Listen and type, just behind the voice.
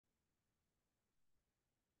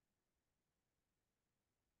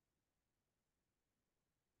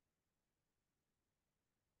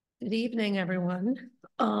Good evening, everyone.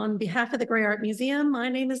 On behalf of the Gray Art Museum, my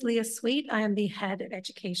name is Leah Sweet. I am the head of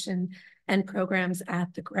education and programs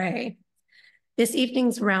at the Gray. This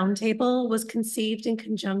evening's roundtable was conceived in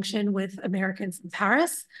conjunction with Americans in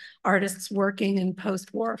Paris, artists working in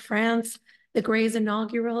post-war France, the Gray's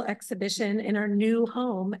inaugural exhibition in our new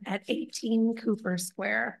home at 18 Cooper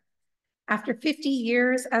Square. After 50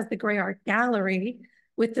 years as the Gray Art Gallery,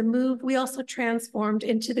 with the move, we also transformed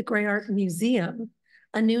into the Gray Art Museum,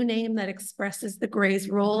 a new name that expresses the Gray's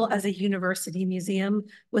role as a university museum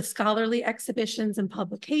with scholarly exhibitions and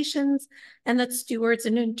publications, and that stewards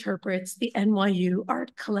and interprets the NYU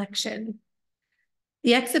art collection.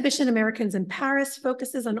 The exhibition Americans in Paris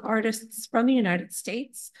focuses on artists from the United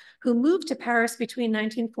States who moved to Paris between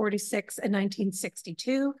 1946 and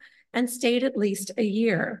 1962 and stayed at least a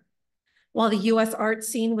year. While the US art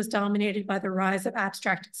scene was dominated by the rise of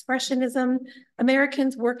abstract expressionism,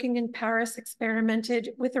 Americans working in Paris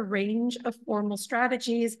experimented with a range of formal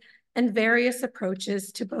strategies and various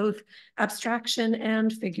approaches to both abstraction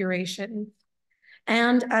and figuration.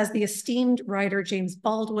 And as the esteemed writer James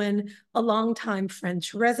Baldwin, a longtime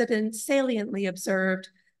French resident, saliently observed,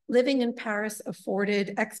 living in Paris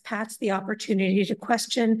afforded expats the opportunity to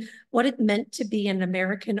question what it meant to be an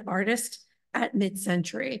American artist at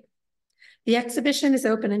mid-century. The exhibition is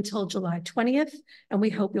open until July 20th, and we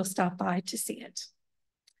hope you'll stop by to see it.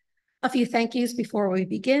 A few thank yous before we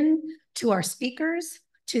begin to our speakers,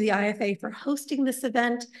 to the IFA for hosting this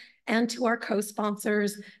event, and to our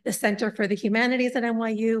co-sponsors, the Center for the Humanities at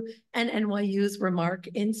NYU and NYU's Remark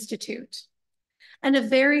Institute. And a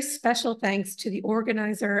very special thanks to the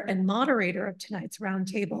organizer and moderator of tonight's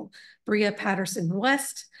roundtable, Bria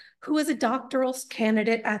Patterson-West, who is a doctoral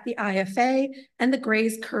candidate at the IFA and the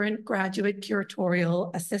Gray's current graduate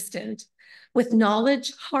curatorial assistant. With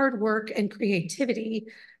knowledge, hard work, and creativity,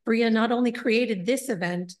 Bria not only created this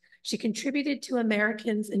event, she contributed to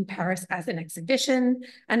Americans in Paris as an exhibition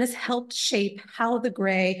and has helped shape how the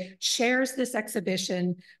Gray shares this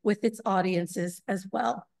exhibition with its audiences as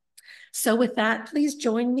well. So with that, please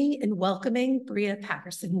join me in welcoming Bria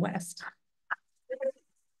Patterson-West.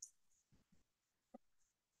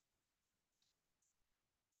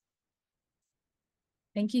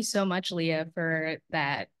 Thank you so much, Leah, for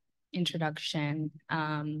that introduction.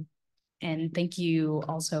 And thank you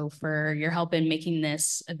also for your help in making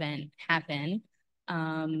this event happen.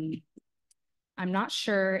 I'm not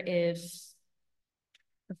sure if,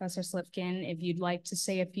 Professor Slifkin, if you'd like to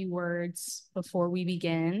say a few words before we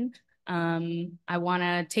begin. I want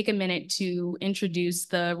to take a minute to introduce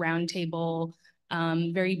the roundtable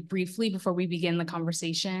very briefly before we begin the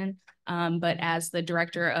conversation. But as the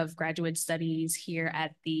Director of Graduate Studies here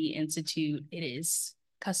at the Institute, it is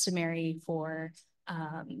customary for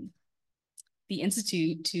the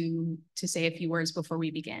Institute to say a few words before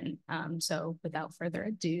we begin. So without further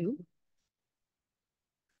ado.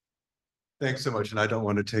 Thanks so much, and I don't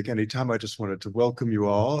want to take any time. I just wanted to welcome you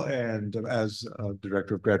all, and as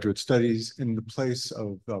Director of Graduate Studies, in the place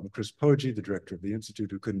of Chris Poggi, the Director of the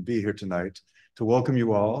Institute, who couldn't be here tonight, to welcome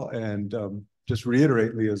you all and just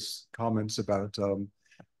reiterate Leah's comments about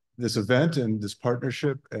this event and this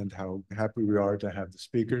partnership and how happy we are to have the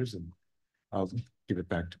speakers, and I'll give it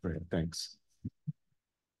back to Bria. Thanks.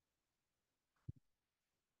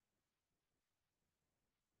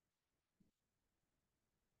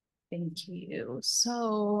 Thank you.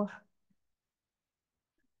 So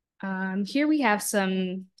here we have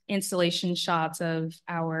some installation shots of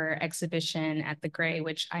our exhibition at the Gray,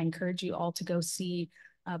 which I encourage you all to go see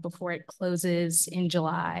before it closes in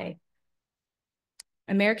July.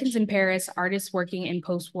 Americans in Paris, Artists Working in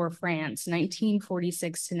Post-War France,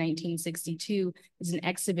 1946 to 1962, is an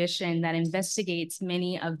exhibition that investigates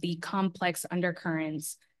many of the complex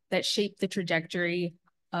undercurrents that shape the trajectory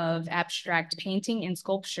of abstract painting and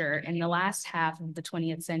sculpture in the last half of the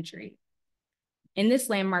 20th century. In this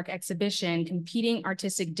landmark exhibition, competing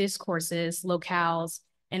artistic discourses, locales,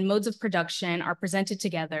 and modes of production are presented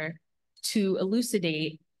together to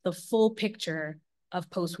elucidate the full picture of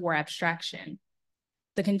post-war abstraction.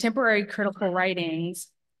 The contemporary critical writings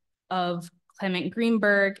of Clement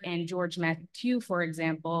Greenberg and George Mathieu, for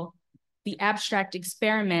example, the abstract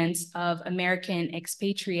experiments of American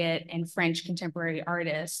expatriate and French contemporary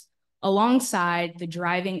artists, alongside the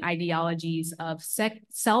driving ideologies of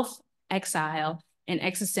self-exile and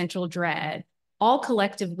existential dread, all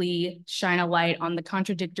collectively shine a light on the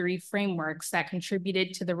contradictory frameworks that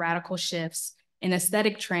contributed to the radical shifts in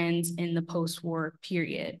aesthetic trends in the post-war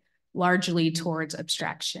period, largely towards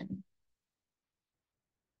abstraction.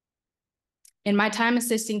 In my time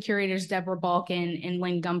assisting curators Deborah Balkin and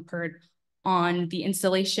Lynn Gumpert, on the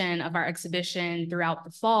installation of our exhibition throughout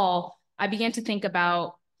the fall, I began to think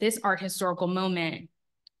about this art historical moment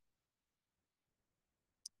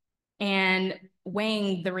and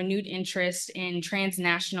weighing the renewed interest in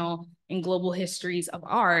transnational and global histories of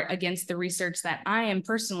art against the research that I am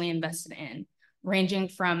personally invested in, ranging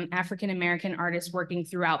from African-American artists working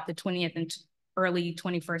throughout the 20th and early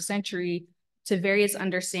 21st century to various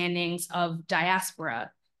understandings of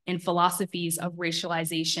diaspora and philosophies of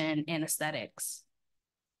racialization and aesthetics.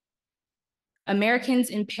 Americans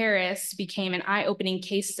in Paris became an eye-opening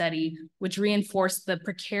case study, which reinforced the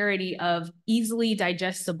precarity of easily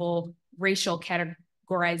digestible racial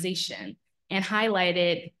categorization and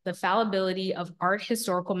highlighted the fallibility of art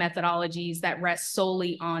historical methodologies that rest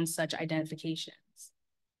solely on such identifications.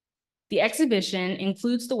 The exhibition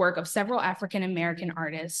includes the work of several African-American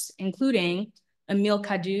artists, including Emile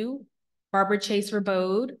Cadieux, Barbara Chase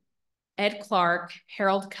Ribaude, Ed Clark,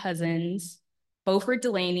 Harold Cousins, Beaufort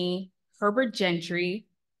Delaney, Herbert Gentry,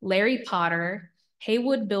 Larry Potter,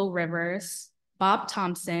 Haywood Bill Rivers, Bob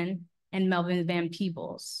Thompson, and Melvin Van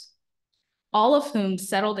Peebles, all of whom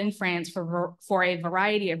settled in France for a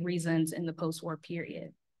variety of reasons in the post-war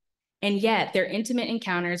period. And yet their intimate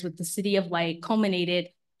encounters with the City of Light culminated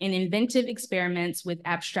in inventive experiments with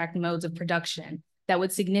abstract modes of production that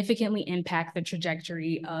would significantly impact the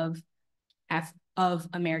trajectory of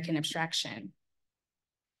American abstraction.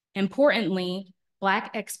 Importantly,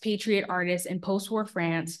 Black expatriate artists in post-war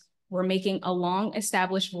France were making a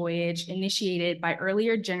long-established voyage initiated by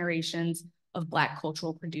earlier generations of Black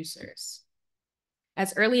cultural producers.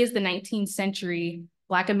 As early as the 19th century,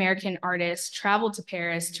 Black American artists traveled to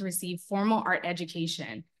Paris to receive formal art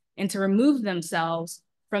education and to remove themselves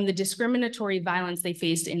from the discriminatory violence they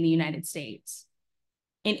faced in the United States.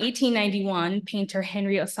 In 1891, painter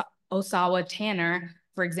Henry Osawa Tanner,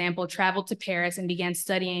 for example, traveled to Paris and began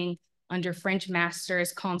studying under French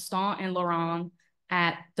masters Constant and Laurent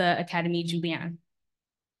at the Académie Julian.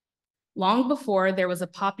 Long before there was a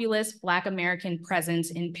populous Black American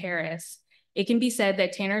presence in Paris, it can be said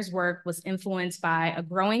that Tanner's work was influenced by a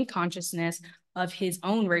growing consciousness of his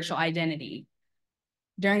own racial identity.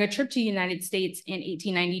 During a trip to the United States in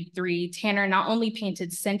 1893, Tanner not only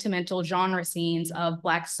painted sentimental genre scenes of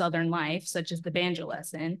Black Southern life, such as the banjo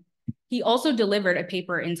lesson, he also delivered a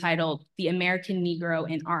paper entitled The American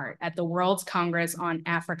Negro in Art at the World's Congress on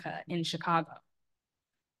Africa in Chicago.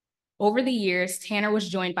 Over the years, Tanner was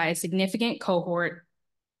joined by a significant cohort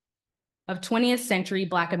of 20th century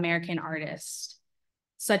Black American artists,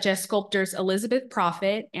 such as sculptors Elizabeth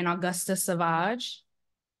Prophet and Augusta Savage,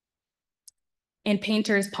 and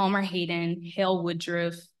painters Palmer Hayden, Hale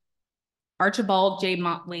Woodruff, Archibald J.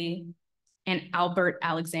 Motley, and Albert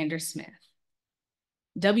Alexander Smith.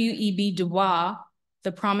 W.E.B. Du Bois,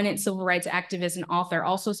 the prominent civil rights activist and author,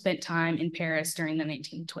 also spent time in Paris during the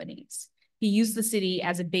 1920s. He used the city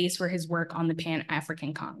as a base for his work on the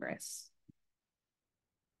Pan-African Congress.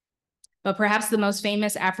 But perhaps the most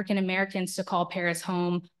famous African Americans to call Paris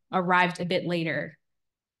home arrived a bit later.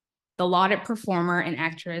 The lauded performer and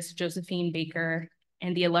actress Josephine Baker,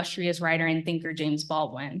 and the illustrious writer and thinker James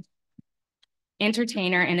Baldwin.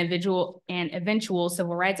 Entertainer and eventual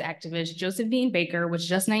civil rights activist Josephine Baker was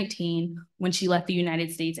just 19 when she left the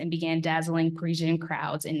United States and began dazzling Parisian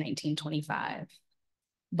crowds in 1925.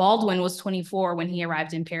 Baldwin was 24 when he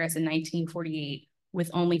arrived in Paris in 1948 with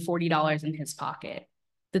only $40 in his pocket.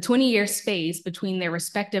 The 20-year space between their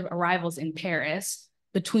respective arrivals in Paris,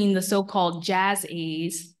 between the so-called Jazz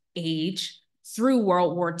age through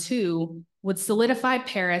World War II, would solidify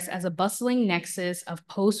Paris as a bustling nexus of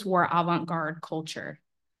post-war avant-garde culture,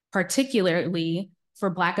 particularly for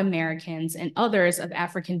Black Americans and others of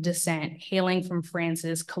African descent hailing from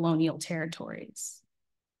France's colonial territories.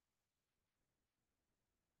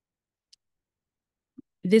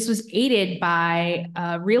 This was aided by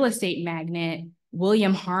real estate magnate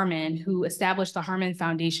William Harmon, who established the Harmon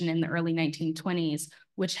Foundation in the early 1920s,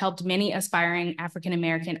 which helped many aspiring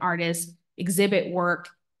African-American artists exhibit work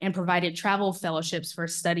and provided travel fellowships for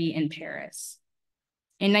study in Paris.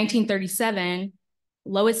 In 1937,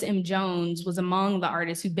 Lois M. Jones was among the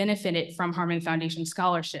artists who benefited from Harmon Foundation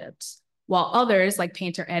scholarships, while others, like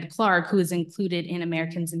painter Ed Clark, who is included in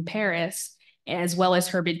Americans in Paris, as well as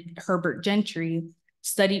Herbert Gentry,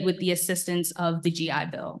 studied with the assistance of the GI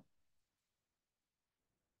Bill.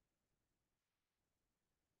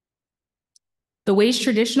 The ways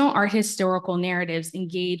traditional art historical narratives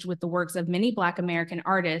engage with the works of many Black American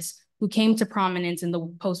artists who came to prominence in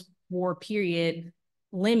the post-war period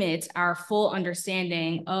limits our full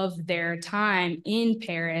understanding of their time in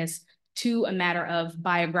Paris to a matter of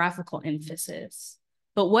biographical emphasis.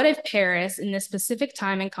 But what if Paris, in this specific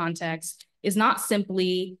time and context, is not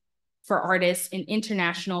simply for artists an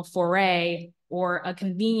international foray or a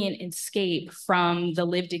convenient escape from the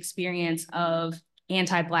lived experience of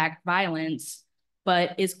anti-Black violence,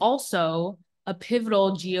 but is also a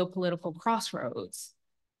pivotal geopolitical crossroads.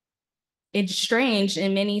 Estranged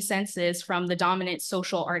in many senses from the dominant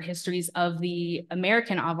social art histories of the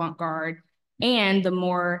American avant-garde and the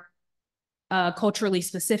more culturally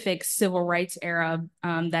specific civil rights era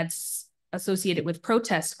that's associated with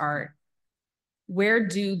protest art. Where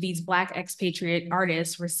do these Black expatriate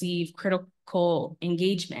artists receive critical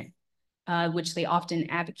engagement, which they often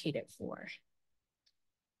advocated for?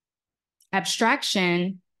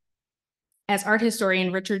 Abstraction, as art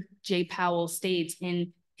historian Richard J. Powell states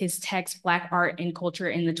in his text, Black Art and Culture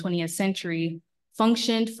in the 20th Century,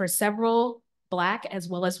 functioned for several Black as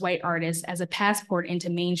well as white artists as a passport into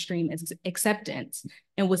mainstream acceptance,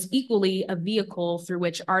 and was equally a vehicle through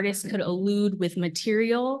which artists could elude with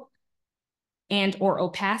material and or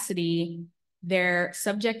opacity their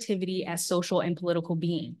subjectivity as social and political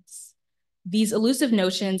beings. These elusive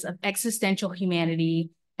notions of existential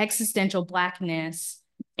humanity, existential Blackness,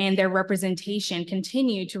 and their representation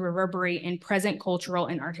continue to reverberate in present cultural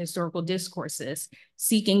and art historical discourses,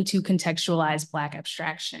 seeking to contextualize Black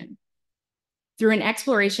abstraction. Through an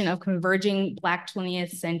exploration of converging Black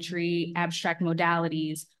 20th century abstract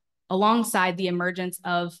modalities, alongside the emergence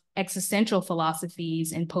of existential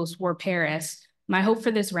philosophies in post-war Paris, my hope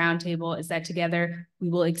for this roundtable is that together we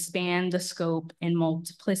will expand the scope and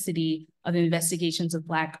multiplicity of investigations of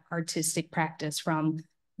Black artistic practice from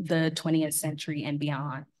the 20th century and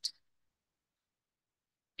beyond.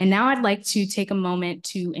 And now I'd like to take a moment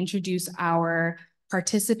to introduce our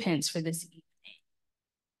participants for this evening.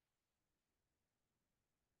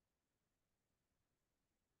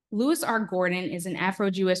 Louis R. Gordon is an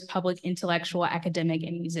Afro-Jewish public intellectual, academic,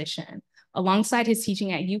 and musician. Alongside his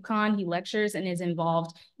teaching at UConn, he lectures and is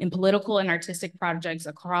involved in political and artistic projects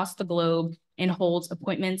across the globe and holds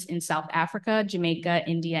appointments in South Africa, Jamaica,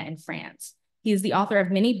 India, and France. He is the author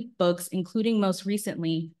of many books, including most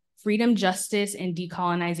recently, Freedom, Justice, and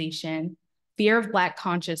Decolonization, Fear of Black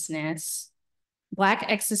Consciousness, Black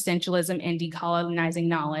Existentialism and Decolonizing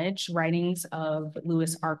Knowledge, writings of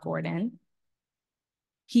Louis R. Gordon.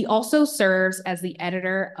 He also serves as the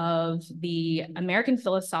editor of the American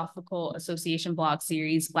Philosophical Association blog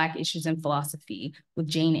series, Black Issues in Philosophy, with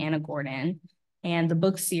Jane Anna Gordon, and the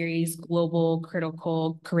book series, Global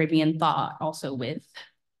Critical Caribbean Thought, also with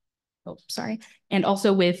Jane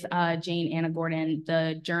Anna Gordon,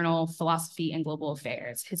 the journal Philosophy and Global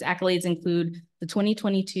Affairs. His accolades include the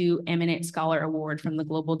 2022 Eminent Scholar Award from the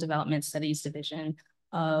Global Development Studies Division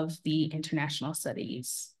of the International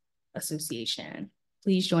Studies Association.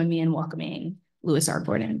 Please join me in welcoming Louis R.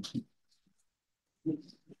 Gordon.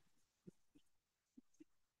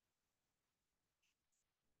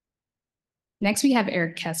 Next, we have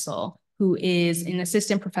Eric Kessel, who is an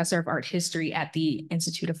assistant professor of art history at the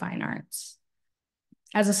Institute of Fine Arts.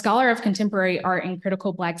 As a scholar of contemporary art and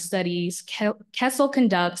critical Black studies, Kessel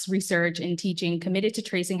conducts research and teaching committed to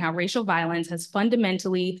tracing how racial violence has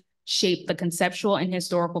fundamentally shaped the conceptual and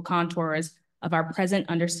historical contours of our present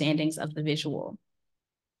understandings of the visual.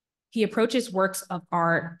 He approaches works of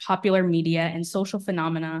art, popular media, and social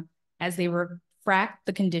phenomena as they refract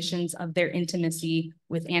the conditions of their intimacy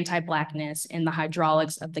with anti-Blackness and the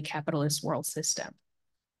hydraulics of the capitalist world system.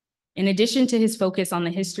 In addition to his focus on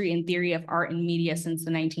the history and theory of art and media since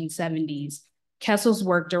the 1970s, Kessel's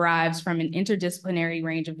work derives from an interdisciplinary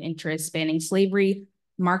range of interests spanning slavery,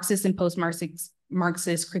 Marxist and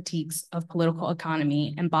post-Marxist critiques of political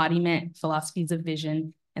economy, embodiment, philosophies of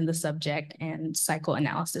vision, and the subject, and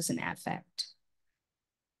psychoanalysis and affect.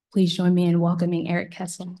 Please join me in welcoming Eric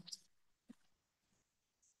Kessel.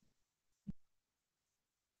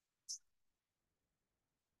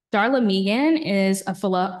 Darla Megan is a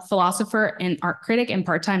philosopher and art critic and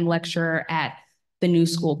part-time lecturer at the New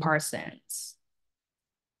School Parsons.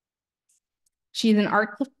 She's an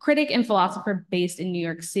art critic and philosopher based in New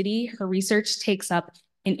York City. Her research takes up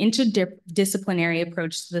an interdisciplinary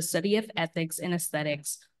approach to the study of ethics and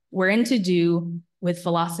aesthetics, wherein to do with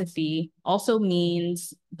philosophy also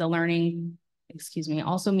means learning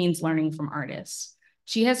from artists.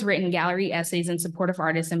 She has written gallery essays in support of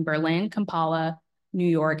artists in Berlin, Kampala, New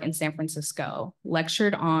York, and San Francisco,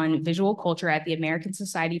 lectured on visual culture at the American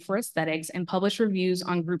Society for Aesthetics, and published reviews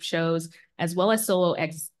on group shows, as well as solo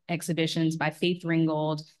exhibitions by Faith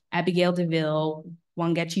Ringgold, Abigail DeVille,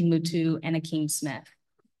 Wangechi Mutu, and Akeem Smith.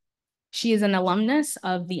 She is an alumnus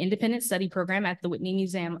of the Independent Study Program at the Whitney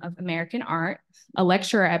Museum of American Art, a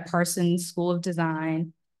lecturer at Parsons School of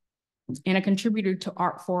Design, and a contributor to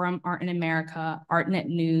Art Forum, Art in America, ArtNet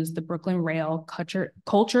News, the Brooklyn Rail,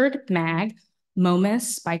 Cultured Mag,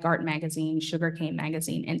 Momus, Spike Art Magazine, Sugarcane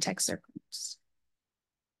Magazine, and Tech Circles.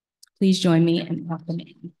 Please join me in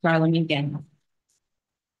welcoming Darlene again.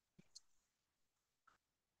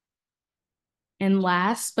 And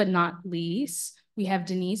last but not least, we have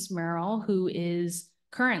Denise Merrill, who is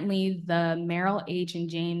currently the Merrill H. and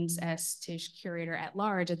James S. Tisch Curator at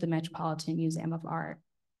Large at the Metropolitan Museum of Art.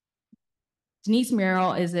 Denise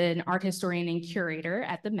Merrill is an art historian and curator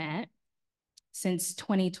at the Met since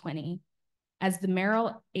 2020. As the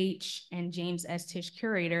Merrill H. and James S. Tisch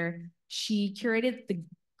Curator, she curated the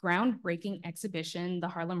groundbreaking exhibition, The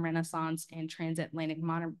Harlem Renaissance and Transatlantic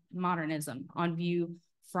Modernism, on view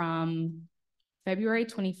from February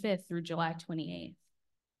 25th through July 28th.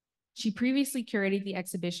 She previously curated the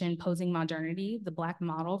exhibition Posing Modernity, the Black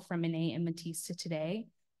Model from Manet and Matisse to Today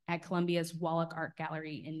at Columbia's Wallach Art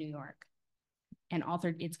Gallery in New York, and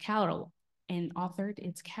authored its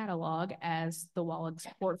catalog as the Wallach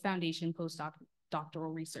Support Foundation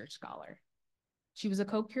postdoctoral research scholar. She was a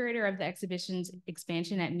co-curator of the exhibition's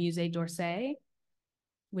expansion at Musée d'Orsay,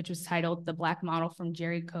 which was titled The Black Model from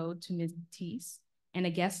Jericho to Matisse, and a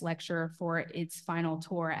guest lecturer for its final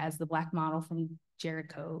tour as The Black Model from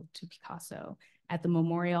Jericho to Picasso at the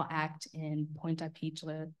Memorial Act in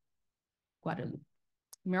Pointe-à-Pitre, Guadeloupe.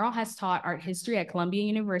 Merrill has taught art history at Columbia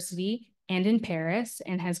University and in Paris,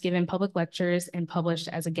 and has given public lectures and published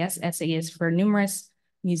as a guest essayist for numerous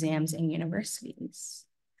museums and universities.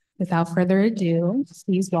 Without further ado,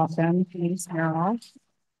 please welcome Denise Merrill.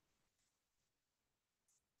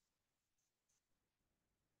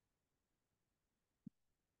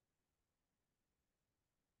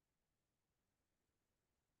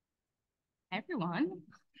 Hi, everyone.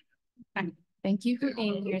 Thank you for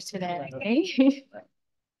being here today.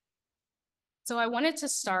 So I wanted to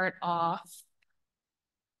start off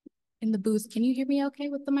in the booth. Can you hear me okay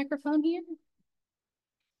with the microphone here?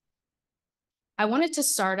 I wanted to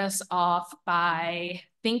start us off by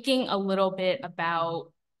thinking a little bit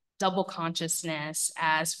about double consciousness,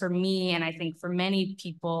 as for me, and I think for many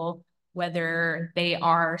people, whether they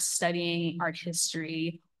are studying art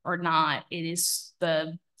history or not, it is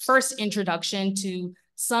the first introduction to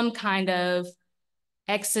some kind of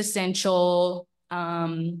existential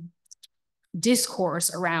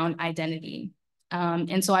discourse around identity.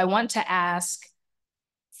 And so I want to ask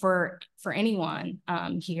for anyone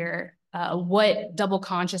here, what double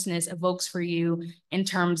consciousness evokes for you in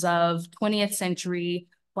terms of 20th century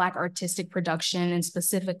Black artistic production, and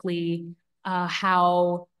specifically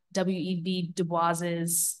how W.E.B. Du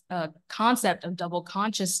Bois's concept of double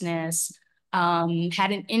consciousness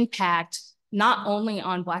had an impact not only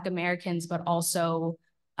on Black Americans, but also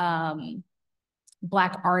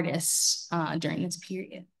Black artists during this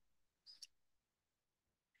period.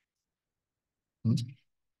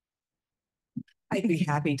 I'd be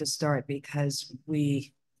happy to start because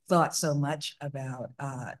we thought so much about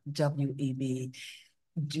W.E.B.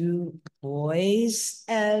 Du Bois,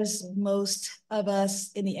 as most of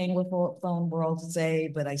us in the Anglophone world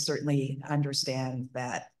say, but I certainly understand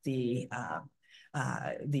that the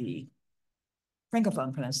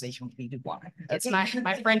Francophone pronunciation would be Du Bois. It's my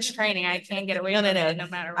French training. I can't get away with it no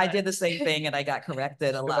matter what. I did the same thing and I got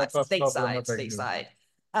corrected a lot, stateside.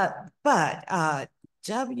 But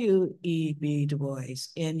W.E.B. Du Bois,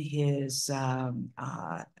 in his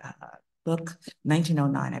book,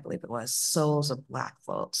 1909, I believe it was, Souls of Black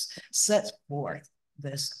Folks, sets forth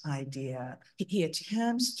this idea. He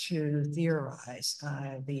attempts to theorize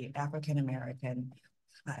the African-American,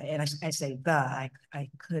 and I say I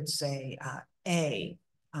could say an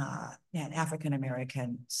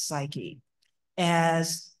African-American psyche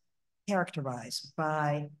as characterized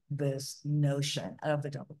by this notion of the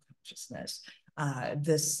double consciousness,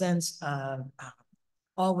 this sense of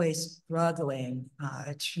always struggling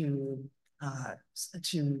to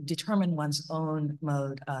determine one's own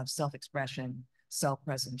mode of self-expression,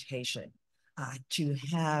 self-presentation, to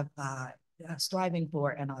have striving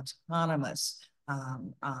for an autonomous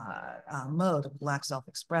mode of Black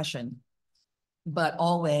self-expression, but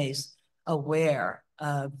always aware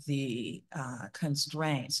of the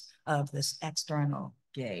constraints of this external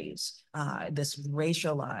gaze, this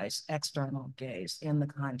racialized external gaze in the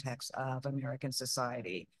context of American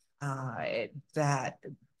society that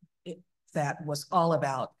was all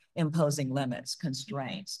about imposing limits,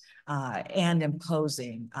 constraints, and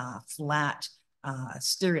imposing flat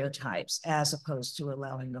stereotypes as opposed to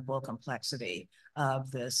allowing the full complexity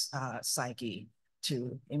of this psyche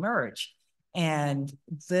to emerge. And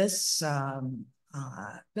this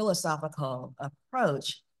philosophical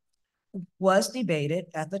approach was debated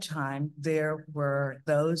at the time. There were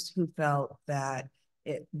those who felt that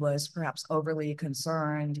it was perhaps overly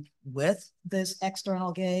concerned with this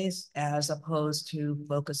external gaze as opposed to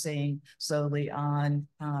focusing solely on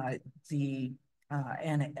an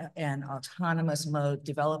autonomous mode,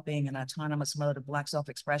 developing an autonomous mode of Black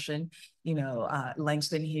self-expression. You know,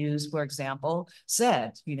 Langston Hughes, for example,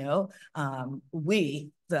 said, you know, we,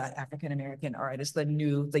 the African-American artists,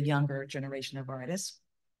 the younger generation of artists,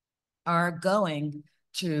 are going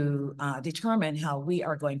to determine how we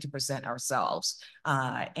are going to present ourselves.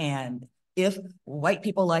 And if white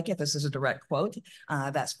people like it, this is a direct quote,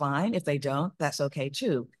 that's fine. If they don't, that's okay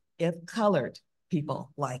too. If colored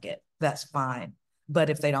people like it, that's fine. But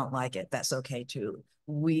if they don't like it, that's okay too.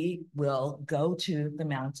 We will go to the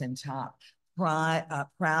mountaintop,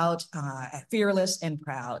 proud, fearless and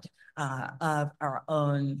proud of our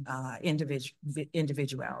own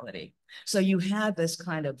individuality. So you had this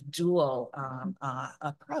kind of dual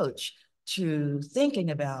approach to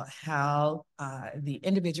thinking about how the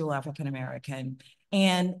individual African-American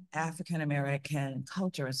and African-American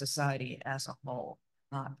culture and society as a whole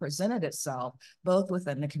presented itself both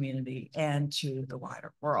within the community and to the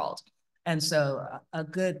wider world. And so a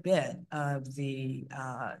good bit of the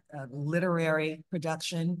literary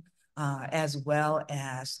production as well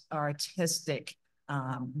as artistic,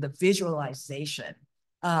 the visualization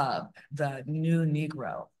of the new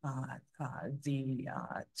Negro, the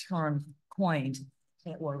term coined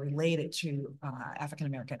or related to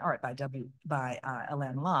African-American art by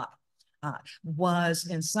Alain Locke, was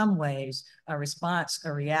in some ways a response,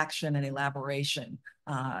 a reaction, an elaboration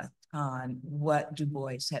on what Du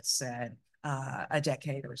Bois had said a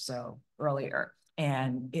decade or so earlier.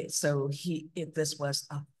 And this was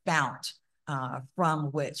a fount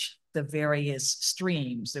from which the various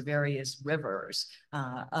streams, the various rivers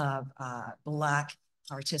of Black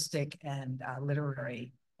artistic and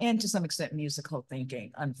literary, and to some extent musical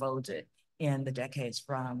thinking unfolded in the decades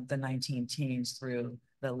from the 19-teens through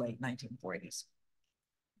the late 1940s.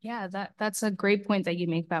 Yeah, that's a great point that you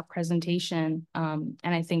make about presentation. And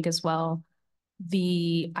I think as well,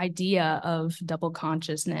 the idea of double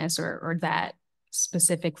consciousness or that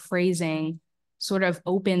specific phrasing sort of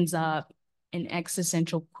opens up an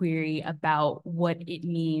existential query about what it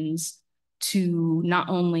means to not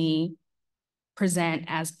only present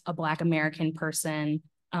as a Black American person,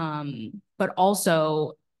 but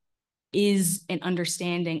also is an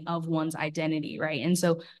understanding of one's identity, right? And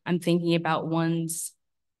so I'm thinking about one's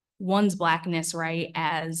Blackness, right,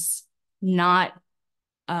 as not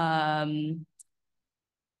a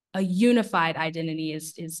unified identity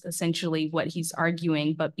is essentially what he's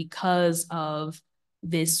arguing, but because of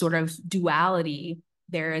this sort of duality,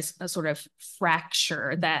 there is a sort of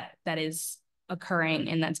fracture that is occurring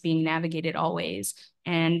and that's being navigated always.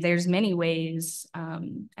 And there's many ways,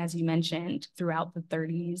 as you mentioned, throughout the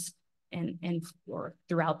 30s and or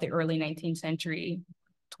throughout the early 20th century,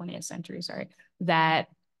 that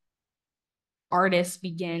artists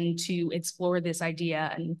begin to explore this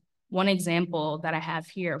idea. And one example that I have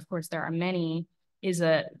here, of course, there are many, is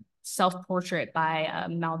a self-portrait by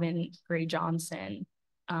Melvin Gray Johnson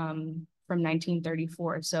from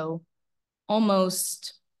 1934. So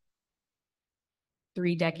almost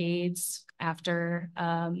 3 decades after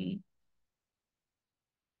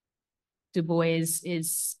Du Bois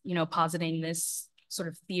is, positing this sort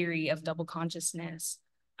of theory of double consciousness.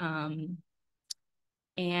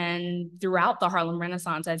 And throughout the Harlem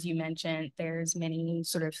Renaissance, as you mentioned, there's many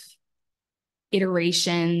sort of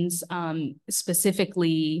iterations,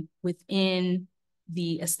 specifically within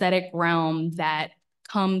the aesthetic realm, that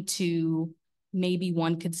come to, maybe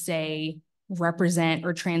one could say, represent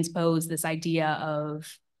or transpose this idea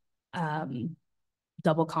of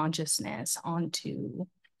double consciousness onto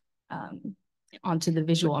the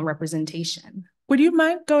visual and representation. Would you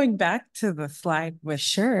mind going back to the slide with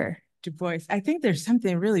Sure. Du Bois? I think there's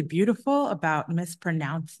something really beautiful about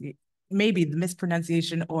maybe the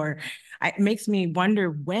mispronunciation, or it makes me wonder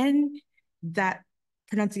when that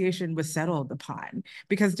pronunciation was settled upon,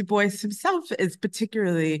 because Du Bois himself is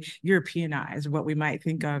particularly Europeanized, what we might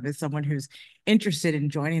think of as someone who's interested in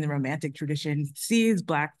joining the Romantic tradition, sees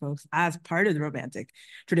Black folks as part of the Romantic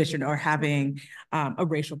tradition, or having a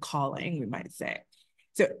racial calling, we might say.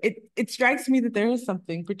 So it strikes me that there is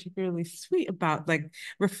something particularly sweet about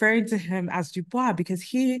referring to him as Du Bois, because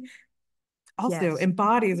he also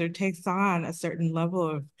embodies or takes on a certain level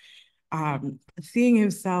of seeing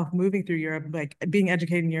himself moving through Europe, being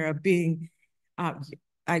educated in Europe, being,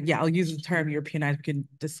 I'll use the term Europeanized, we can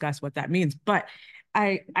discuss what that means. But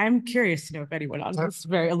I'm curious to know if anyone on this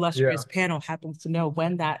very illustrious panel happens to know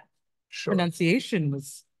when that pronunciation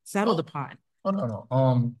was settled upon? Oh, no.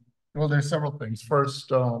 Well, there's several things. First,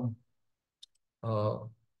 Hotep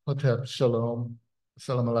Shalom,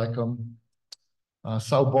 Salam Alaikum,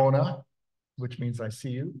 Sawubona, which means I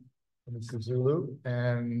see you, in Zulu,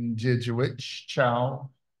 and Jijwich, ciao,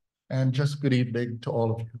 and just good evening to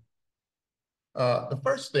all of you. The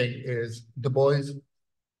first thing is Du Bois,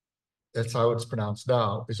 that's how it's pronounced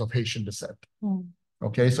now, is of Haitian descent.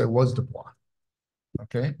 Okay, so it was Du Bois.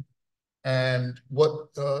 Okay, and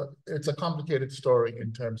it's a complicated story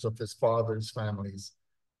in terms of his father's family's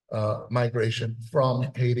migration from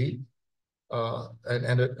Haiti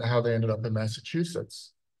and how they ended up in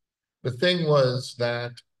Massachusetts. The thing was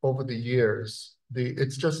that over the years,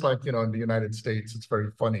 it's just like, in the United States, it's very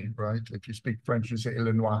funny, right? If you speak French, you say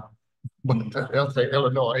Illinois, but they'll say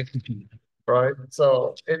Illinois, right?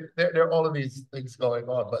 So there are all of these things going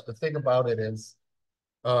on. But the thing about it is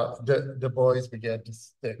the boys began to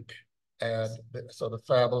stick. And so the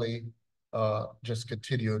family just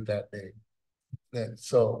continued that name. And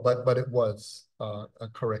so, but it was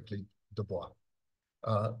correctly Du Bois,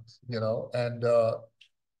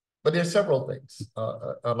 but there's several things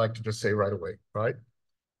I'd like to just say right away, right?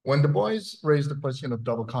 When Du Bois raised the question of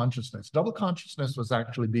double consciousness was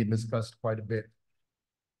actually being discussed quite a bit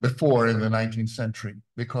before in the 19th century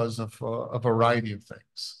because of a variety of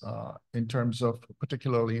things in terms of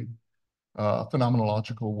particularly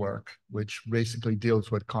phenomenological work, which basically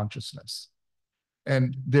deals with consciousness.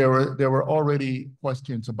 And there were already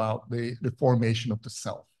questions about the formation of the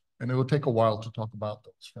self. And it will take a while to talk about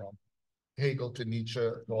those, from Hegel to Nietzsche,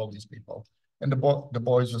 to all these people. And Du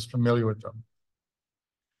Bois was familiar with them.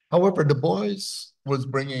 However, Du Bois was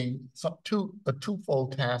bringing a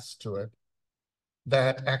twofold task to it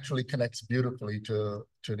that actually connects beautifully to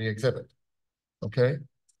the exhibit, okay?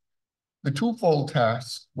 The twofold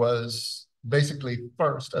task was basically,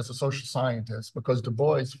 first, as a social scientist, because Du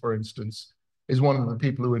Bois, for instance, is one of the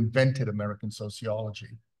people who invented American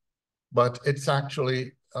sociology, but it's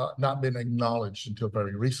actually not been acknowledged until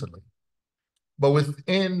very recently. But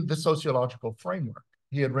within the sociological framework,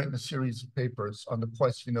 he had written a series of papers on the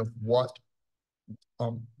question of what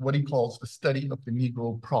he calls the study of the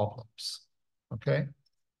Negro problems, okay?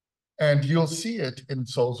 And you'll see it in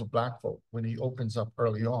Souls of Black Folk when he opens up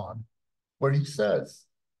early on, where he says,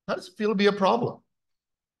 how does it feel to be a problem?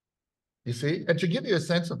 You see, and to give you a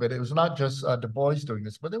sense of it, it was not just Du Bois doing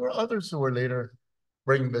this, but there were others who were later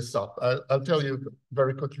bringing this up. I'll tell you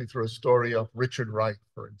very quickly through a story of Richard Wright,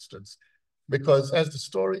 for instance, because as the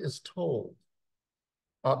story is told,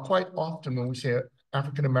 quite often when we say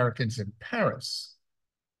African Americans in Paris,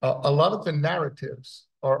 a lot of the narratives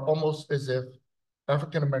are almost as if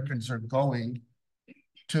African Americans are going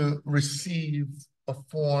to receive a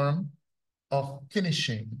form of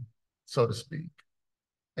finishing, so to speak,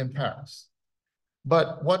 in Paris.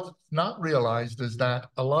 But what's not realized is that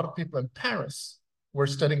a lot of people in Paris were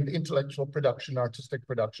studying the intellectual production, artistic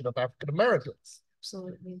production of African Americans.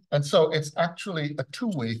 Absolutely. And so it's actually a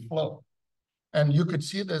two-way flow. And you could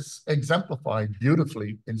see this exemplified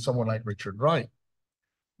beautifully in someone like Richard Wright,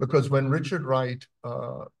 because when Richard Wright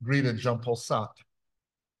greeted Jean-Paul Sartre,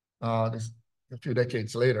 a few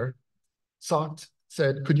decades later, Sartre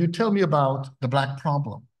said, could you tell me about the Black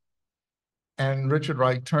problem? And Richard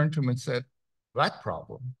Wright turned to him and said, Black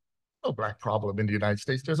problem? No Black problem in the United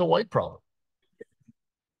States, there's a white problem.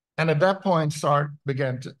 And at that point, Sartre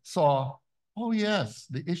began to saw, oh yes,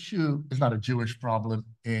 the issue is not a Jewish problem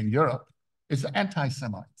in Europe, it's the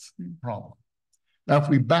anti-Semites problem. Now, if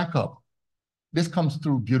we back up, this comes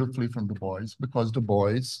through beautifully from Du Bois, because Du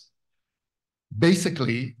Bois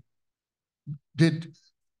basically did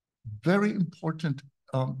very important,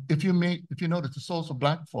 if you notice the Souls of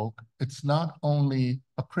Black Folk, it's not only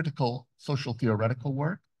a critical social theoretical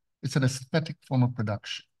work, it's an aesthetic form of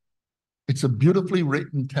production. It's a beautifully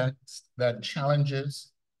written text that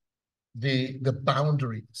challenges the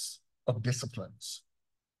boundaries of disciplines.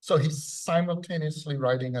 So he's simultaneously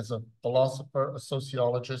writing as a philosopher, a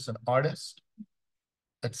sociologist, an artist,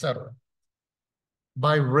 etc.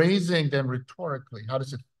 By raising them rhetorically, how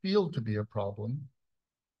does it feel to be a problem?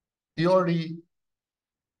 He already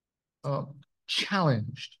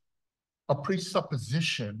challenged a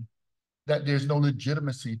presupposition that there's no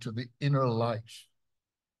legitimacy to the inner life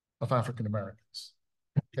of African Americans,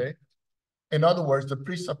 okay? In other words, the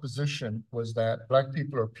presupposition was that Black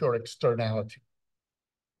people are pure externality,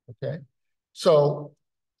 okay? So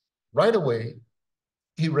right away,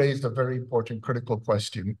 he raised a very important critical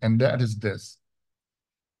question, and that is this.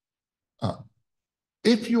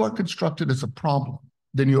 If you are constructed as a problem,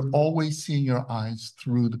 then you're always seeing your eyes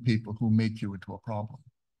through the people who make you into a problem.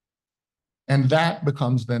 And that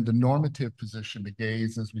becomes then the normative position, the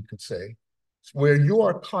gaze, as we could say, where you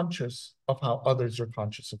are conscious of how others are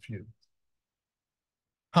conscious of you.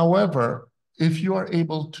 However, if you are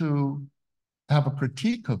able to have a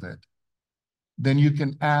critique of it, then you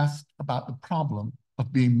can ask about the problem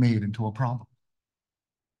of being made into a problem.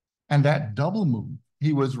 And that double move,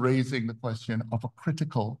 he was raising the question of a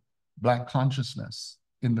critical Black consciousness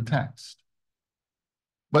in the text.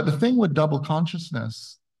 But the thing with double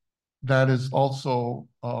consciousness that is also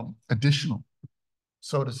additional,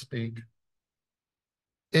 so to speak,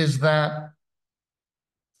 is that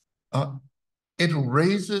it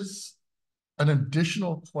raises an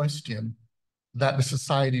additional question that the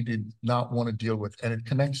society did not want to deal with, and it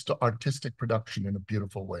connects to artistic production in a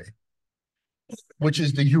beautiful way, which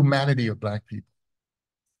is the humanity of Black people.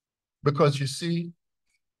 Because you see,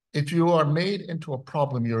 if you are made into a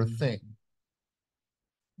problem, you're a thing.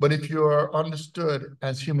 But if you're understood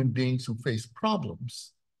as human beings who face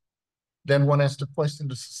problems, then one has to question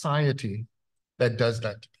the society that does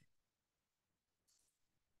that to people.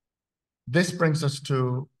 This brings us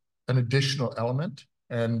to an additional element,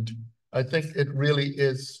 and I think it really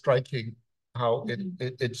is striking how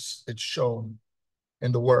it's shown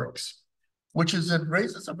in the works, which is it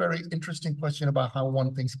raises a very interesting question about how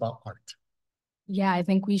one thinks about art. Yeah, I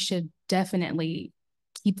think we should definitely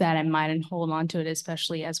keep that in mind and hold on to it,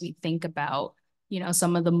 especially as we think about, you know,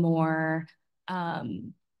 some of the more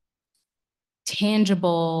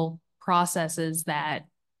tangible processes that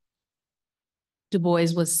Du Bois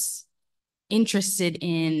was interested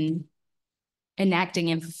in enacting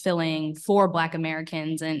and fulfilling for Black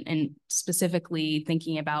Americans, and specifically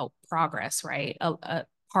thinking about progress, right? A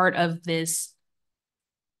part of this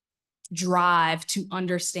drive to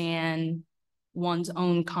understand one's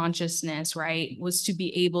own consciousness, right, was to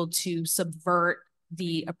be able to subvert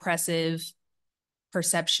the oppressive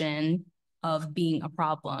perception of being a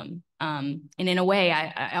problem. And in a way,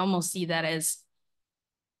 I almost see that as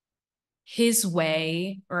his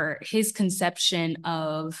way or his conception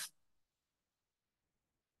of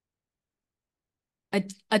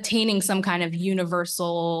attaining some kind of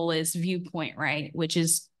universalist viewpoint, right? Which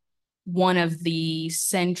is one of the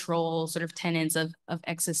central sort of tenets of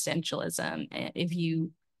existentialism. If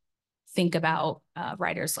you think about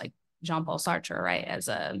writers like Jean-Paul Sartre, right, as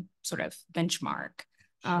a sort of benchmark.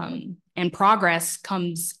 And progress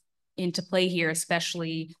comes into play here,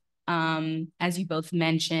 especially as you both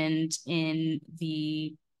mentioned in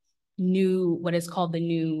the new, what is called the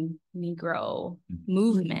new Negro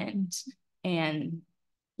movement, and,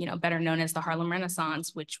 you know, better known as the Harlem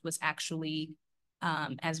Renaissance, which was actually,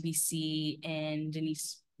 as we see in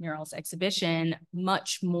Denise Murrell's exhibition,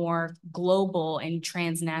 much more global and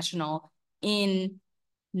transnational in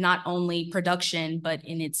not only production, but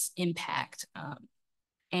in its impact.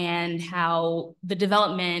 And how the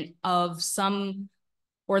development of some,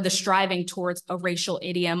 or the striving towards a racial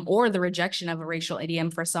idiom, or the rejection of a racial idiom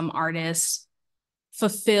for some artists,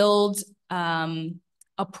 fulfilled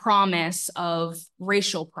a promise of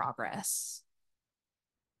racial progress.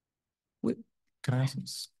 Can I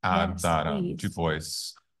add Yes, that please. Du Bois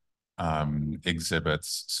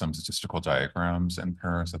exhibits some statistical diagrams in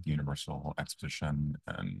Paris at the Universal Exposition,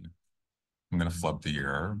 and I'm going to flub the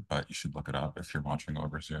year, but you should look it up if you're watching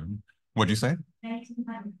over Zoom. What'd you say?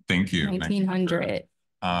 1900. Thank you. 1900.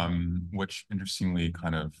 Which interestingly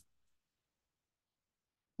kind of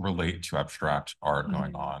relate to abstract art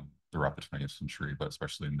going on throughout the 20th century, but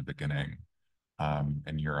especially in the beginning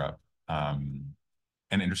in Europe.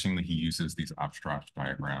 And interestingly, he uses these abstract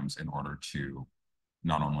diagrams in order to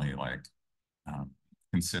not only like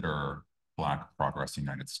consider Black progress in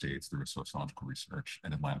the United States through sociological research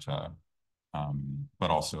in Atlanta, but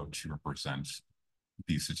also to represent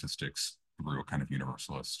these statistics through a kind of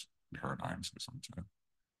universalist paradigm. So something to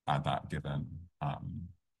add that, given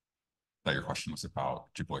that your question was about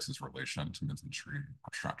Du Bois's relation to mid-century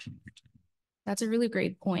abstraction. That's a really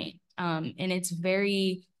great point. And it's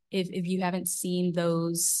very, if you haven't seen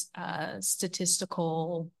those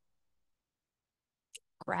statistical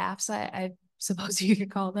graphs, I suppose you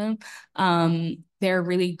could call them, they're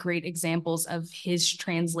really great examples of his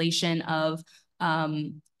translation of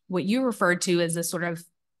what you referred to as a sort of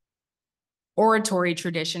oratory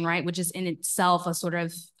tradition, right? Which is in itself a sort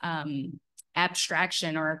of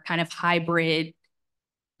abstraction or kind of hybrid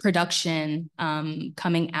production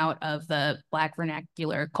coming out of the Black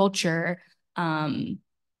vernacular culture.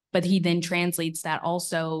 But he then translates that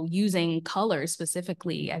also using color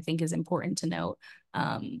specifically, I think is important to note,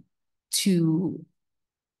 to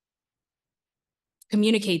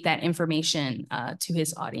communicate that information to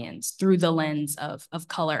his audience through the lens of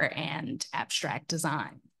color and abstract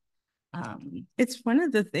design. It's one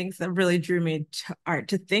of the things that really drew me to art,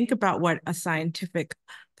 to think about what a scientific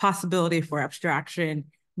possibility for abstraction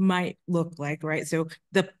might look like, right? So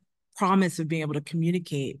the promise of being able to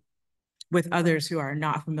communicate with others who are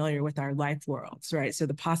not familiar with our life worlds, right? So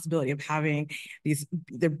the possibility of having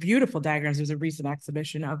they're beautiful diagrams. There's a recent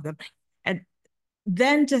exhibition of them. And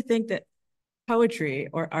then to think that poetry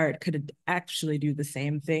or art could actually do the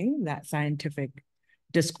same thing that scientific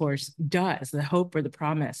discourse does, the hope or the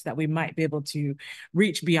promise that we might be able to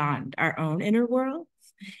reach beyond our own inner worlds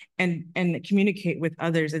and communicate with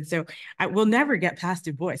others. And so I will never get past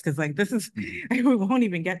Du Bois, because like this is, we won't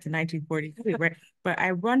even get to 1942, right? But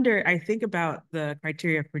I think about the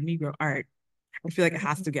criteria for Negro art. I feel like it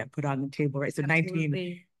has to get put on the table, right? So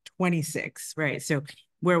Absolutely. 1926, right? So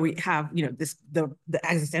where we have, the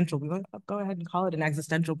existential, we go ahead and call it an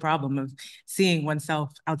existential problem of seeing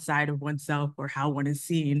oneself outside of oneself, or how one is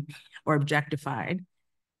seen or objectified.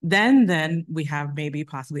 Then we have maybe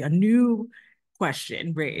possibly a new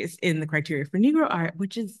question raised in the criteria for Negro art,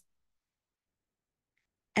 which is,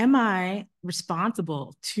 am I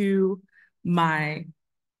responsible to my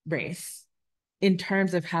race in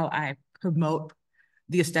terms of how I promote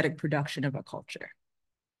the aesthetic production of a culture?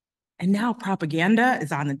 And now propaganda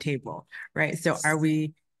is on the table, right? So are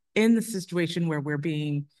we in the situation where we're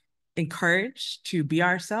being encouraged to be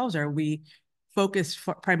ourselves, or are we focused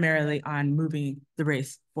primarily on moving the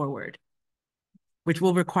race forward, which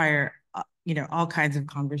will require, all kinds of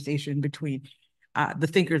conversation between the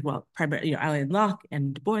thinkers, well, primarily, Alain Locke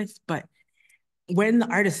and Du Bois, but when the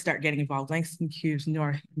artists start getting involved, Langston Hughes,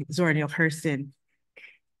 Zora Neale Hurston,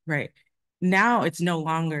 right? Now it's no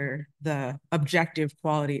longer the objective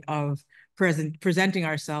quality of presenting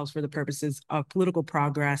ourselves for the purposes of political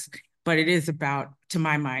progress, but it is about, to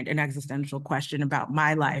my mind, an existential question about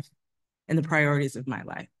my life and the priorities of my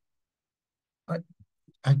life.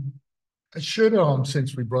 I should,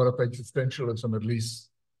 since we brought up existentialism, at least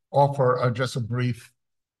offer just a brief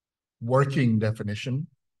working definition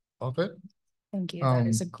of it. Thank you. That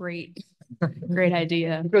is a great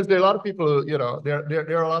idea. Because there are a lot of people, there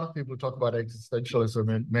are a lot of people who talk about existentialism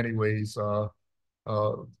in many ways.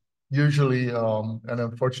 Usually, and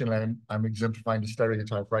unfortunately, I'm exemplifying the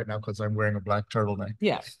stereotype right now because I'm wearing a black turtleneck.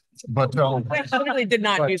 Yeah. But I literally did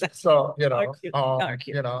not do that. So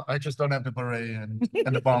I just don't have the beret and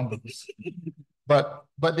the bongos.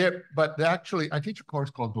 But actually, I teach a course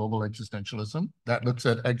called Global Existentialism that looks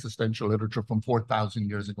at existential literature from 4,000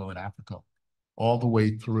 years ago in Africa, all the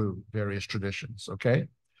way through various traditions. Okay,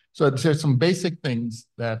 so there's some basic things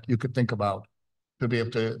that you could think about to be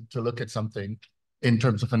able to look at something in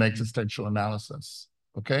terms of an existential analysis.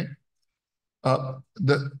 Okay,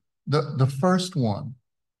 the first one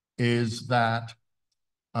is that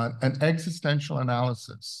an existential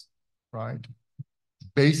analysis, right,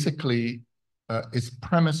 basically is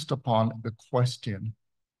premised upon the question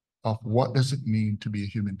of what does it mean to be a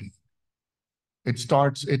human being. It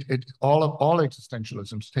starts, all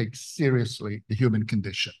existentialisms take seriously the human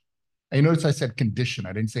condition. And you notice I said condition,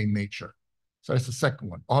 I didn't say nature. So that's the second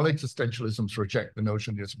one. All existentialisms reject the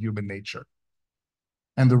notion there's a human nature.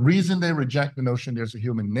 And the reason they reject the notion there's a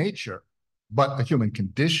human nature, but a human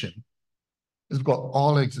condition, is because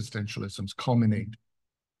all existentialisms culminate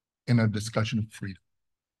in a discussion of freedom.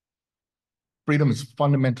 Freedom is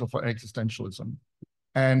fundamental for existentialism.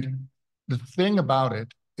 And the thing about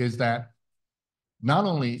it is that not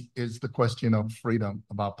only is the question of freedom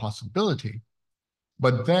about possibility,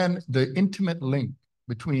 but then the intimate link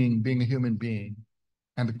between being a human being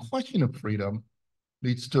and the question of freedom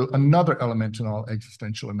leads to another element in all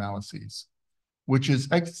existential analyses, which is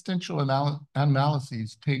existential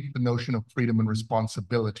analyses take the notion of freedom and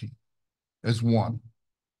responsibility as one.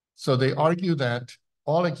 So they argue that,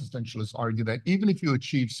 all existentialists argue that even if you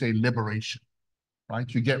achieve, say, liberation,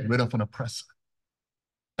 right, you get rid of an oppressor.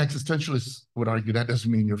 Existentialists would argue that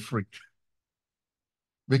doesn't mean you're free.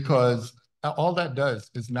 Because all that does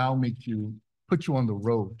is now put you on the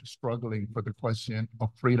road struggling for the question of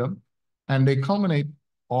freedom. And they culminate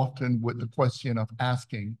often with the question of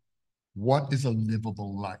asking, what is a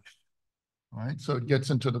livable life, right? So it gets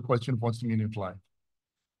into the question of what's the meaning of life.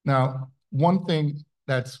 Now, one thing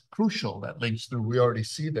that's crucial that links through, we already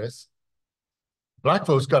see this, Black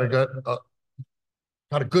folks got a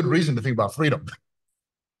good reason to think about freedom,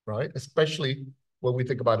 right? Especially when we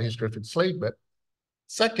think about the history of enslavement.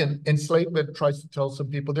 Second, enslavement tries to tell some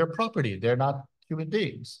people they're property, they're not human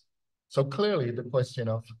beings. So clearly the question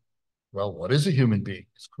of, well, what is a human being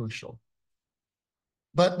is crucial.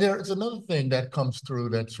 But there is another thing that comes through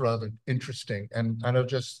that's rather interesting, and I'm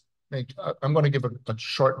going to give a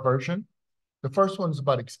short version, The first one is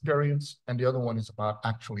about experience, and the other one is about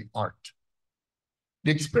actually art.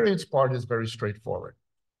 The experience part is very straightforward.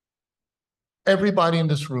 Everybody in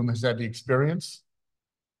this room has had the experience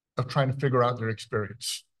of trying to figure out their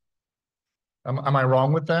experience. Am I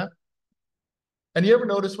wrong with that? And you ever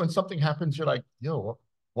notice when something happens, you're like, yo,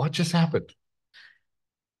 what just happened?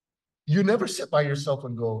 You never sit by yourself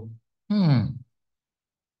and go,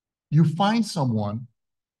 You find someone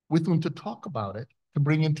with whom to talk about it, to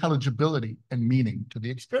bring intelligibility and meaning to the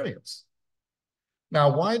experience.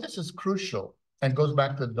 Now, why this is crucial, and goes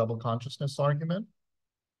back to the double consciousness argument,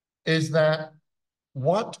 is that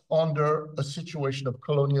what under a situation of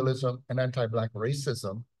colonialism and anti-Black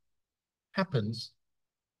racism happens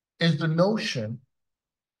is the notion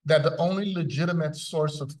that the only legitimate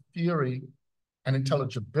source of theory and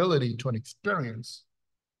intelligibility to an experience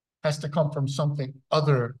has to come from something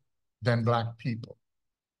other than Black people.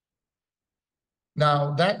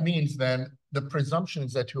 Now, that means then the presumption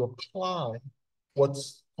is that you apply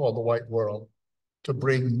what's called the white world to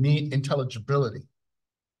bring intelligibility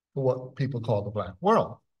to what people call the Black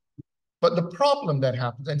world. But the problem that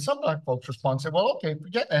happens, and some Black folks respond and say, well, okay,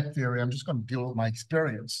 forget that theory, I'm just going to deal with my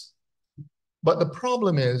experience. But the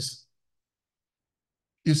problem is,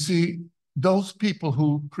 you see, those people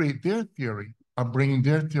who create their theory are bringing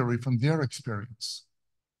their theory from their experience.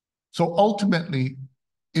 So ultimately,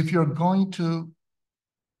 if you're going to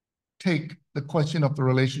take the question of the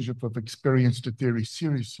relationship of experience to theory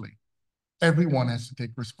seriously, everyone has to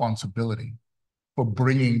take responsibility for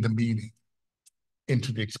bringing the meaning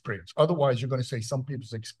into the experience. Otherwise, you're going to say some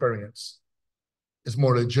people's experience is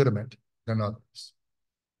more legitimate than others.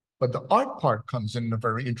 But the art part comes in a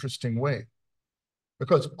very interesting way,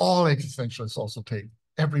 because all existentialists also take,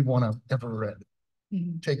 everyone I've ever read,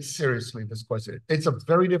 take seriously this question. It's a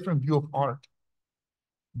very different view of art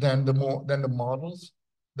than the models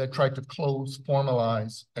that try to close,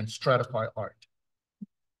 formalize, and stratify art.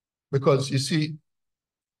 Because you see,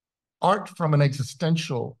 art from an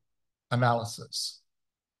existential analysis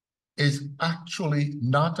is actually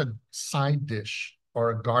not a side dish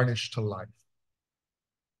or a garnish to life.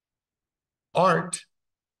 Art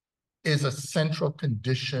is a central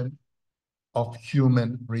condition of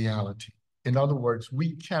human reality. In other words,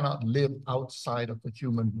 we cannot live outside of the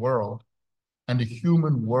human world, and the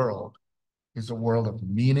human world is a world of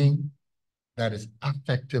meaning that is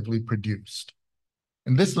affectively produced.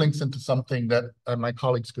 And this links into something that my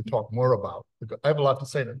colleagues could talk more about, because I have a lot to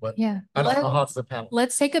say, but yeah. I don't know how to the panel.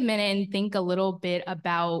 Let's take a minute and think a little bit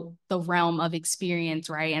about the realm of experience,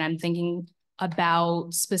 right? And I'm thinking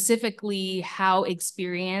about specifically how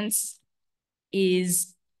experience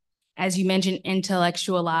is, as you mentioned,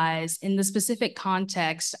 intellectualized in the specific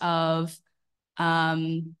context of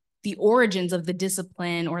the origins of the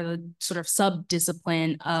discipline or the sort of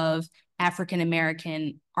sub-discipline of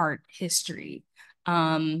African-American art history.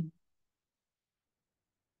 As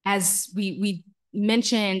we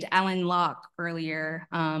mentioned Alan Locke earlier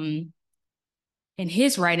in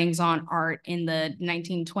his writings on art in the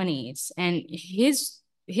 1920s, and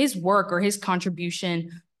his work or his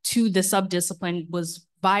contribution to the sub-discipline was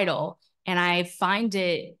vital. And I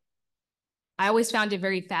always found it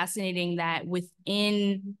very fascinating that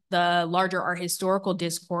within the larger art historical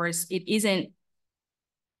discourse, it isn't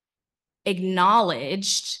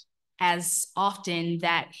acknowledged as often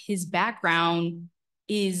that his background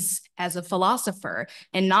is as a philosopher,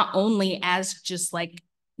 and not only as just like,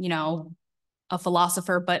 you know, a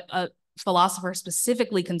philosopher, but a philosopher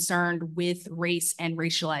specifically concerned with race and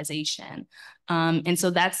racialization. And so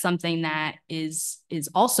that's something that is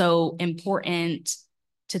also important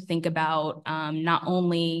to think about, not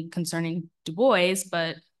only concerning Du Bois,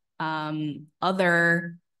 but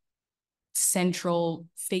other central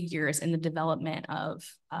figures in the development of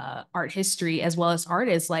art history, as well as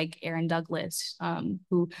artists like Aaron Douglas,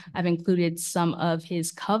 who I've included some of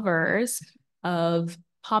his covers of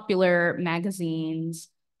popular magazines,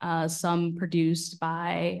 some produced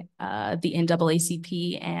by the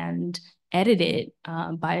NAACP and edited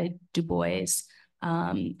by Du Bois,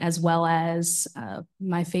 as well as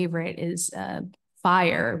my favorite is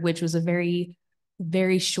Fire, which was a very,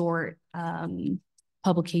 very short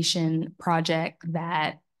publication project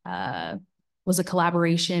that was a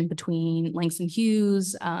collaboration between Langston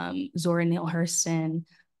Hughes, Zora Neale Hurston,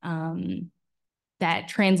 that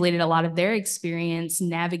translated a lot of their experience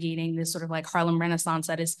navigating this sort of like Harlem Renaissance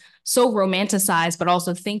that is so romanticized, but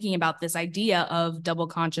also thinking about this idea of double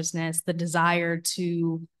consciousness, the desire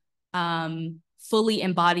to fully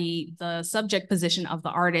embody the subject position of the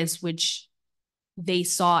artist, which they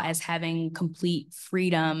saw as having complete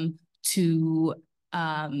freedom to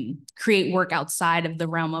create work outside of the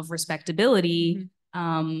realm of respectability,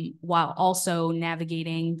 while also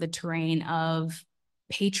navigating the terrain of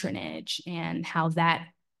patronage and how that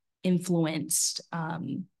influenced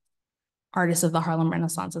artists of the Harlem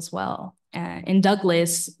Renaissance as well. And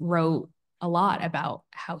Douglas wrote a lot about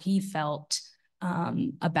how he felt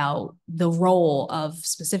about the role of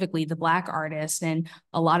specifically the Black artist, and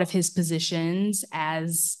a lot of his positions,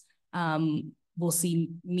 as we'll see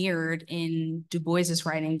mirrored in Du Bois's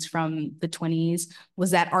writings from the 1920s,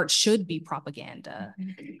 was that art should be propaganda.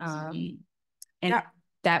 And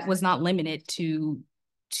that was not limited to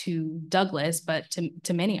Douglas, but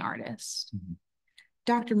to many artists.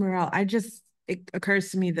 Dr. Morell, it occurs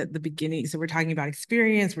to me that the beginning, so we're talking about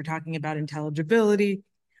experience, we're talking about intelligibility,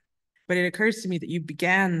 but it occurs to me that you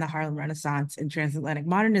began the Harlem Renaissance and Transatlantic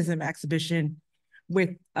Modernism exhibition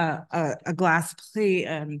with a glass plate,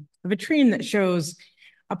 a vitrine that shows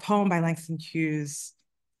a poem by Langston Hughes,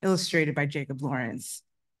 illustrated by Jacob Lawrence.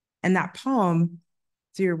 And that poem,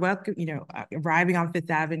 so you're welcome, arriving on Fifth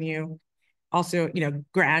Avenue, also,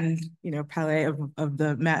 grand, palais of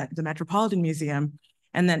the Metropolitan Museum,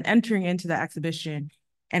 and then entering into the exhibition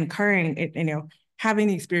and having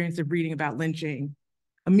the experience of reading about lynching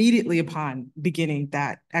immediately upon beginning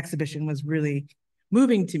that exhibition was really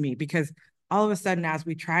moving to me, because all of a sudden, as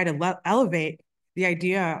we try to elevate the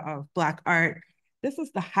idea of Black art, this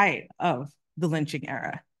is the height of the lynching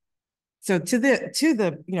era. So to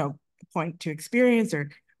the point to experience,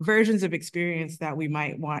 or versions of experience that we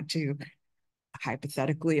might want to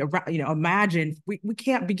hypothetically, imagine, we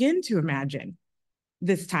can't begin to imagine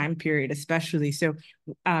this time period, especially. So,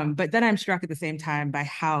 but then I'm struck at the same time by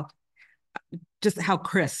how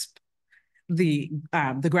crisp the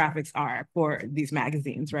graphics are for these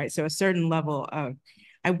magazines, right? So a certain level of,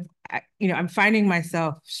 I'm finding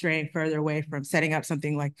myself straying further away from setting up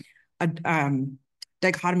something like a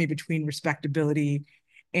dichotomy between respectability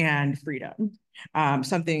and freedom.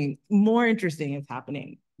 Something more interesting is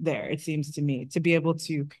happening there, it seems to me, to be able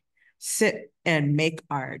to sit and make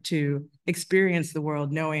art, to experience the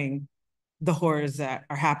world knowing the horrors that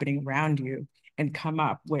are happening around you, and come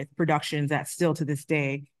up with productions that still to this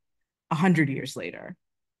day, 100 years later,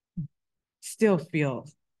 still feel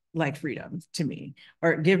like freedom to me,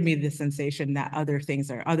 or give me the sensation that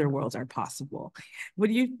other worlds are possible.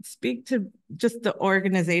 Would you speak to just the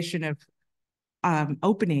organization of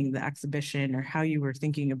opening the exhibition, or how you were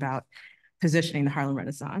thinking about positioning the Harlem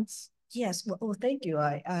Renaissance? Yes, well, thank you.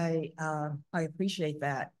 I appreciate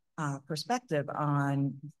that perspective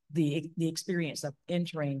on the experience of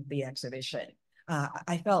entering the exhibition.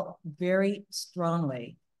 I felt very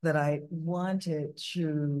strongly that I wanted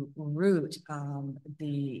to root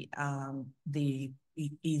the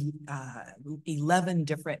 11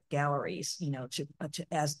 different galleries,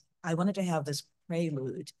 as I wanted to have this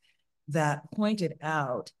prelude that pointed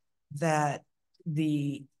out that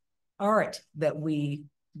the art that we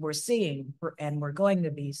were seeing and we're going to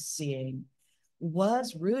be seeing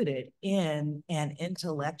was rooted in an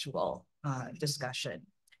intellectual discussion.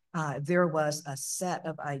 There was a set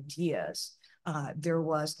of ideas. There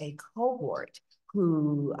was a cohort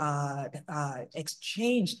who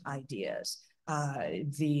exchanged ideas.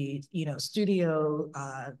 Studio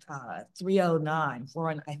 309,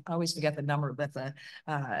 I always forget the number, but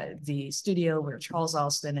the studio where Charles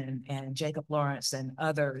Alston and Jacob Lawrence and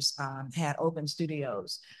others had open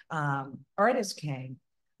studios. Artists came,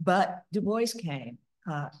 but Du Bois came,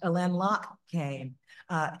 Alain Locke came,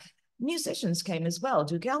 musicians came as well.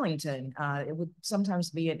 Duke Ellington, it would sometimes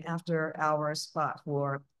be an after-hour spot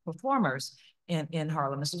for performers in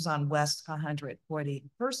Harlem. This was on West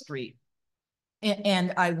 141st Street.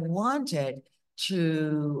 And I wanted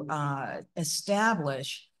to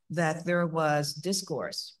establish that there was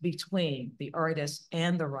discourse between the artists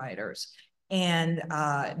and the writers, and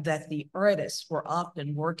that the artists were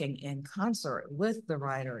often working in concert with the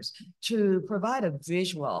writers to provide a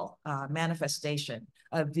visual manifestation,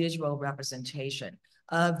 a visual representation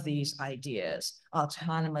of these ideas: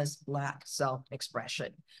 autonomous Black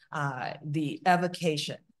self-expression, the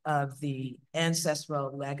evocation of the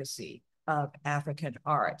ancestral legacy of African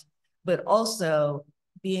art, but also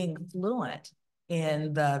being fluent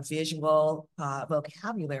in the visual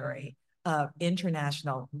vocabulary of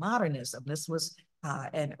international modernism. This was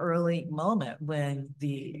an early moment when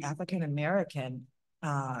the African-American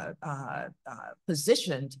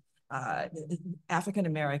positioned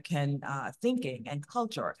African-American thinking and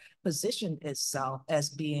culture positioned itself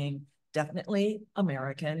as being definitely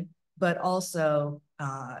American, but also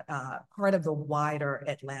part of the wider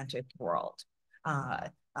Atlantic world.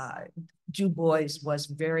 Du Bois was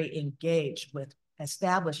very engaged with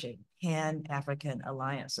establishing Pan-African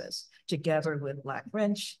alliances together with Black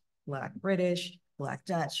French, Black British, Black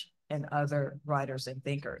Dutch, and other writers and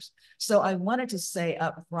thinkers. So I wanted to say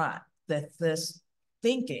up front that this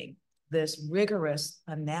thinking, this rigorous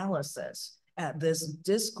analysis, this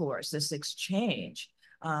discourse, this exchange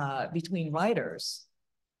between writers,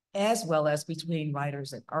 as well as between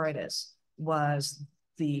writers and artists, was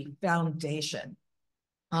the foundation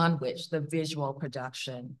on which the visual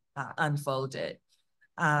production unfolded.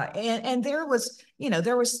 And there was,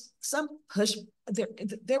 there was some push,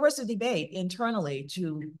 there was a debate internally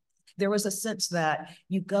there was a sense that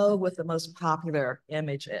you go with the most popular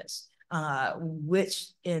images, which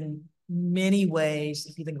in many ways,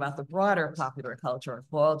 if you think about the broader popular culture,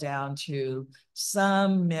 boil down to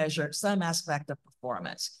some aspect of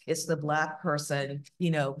performance. It's the Black person,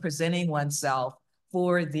 presenting oneself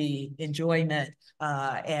for the enjoyment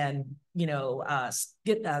and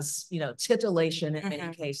titillation in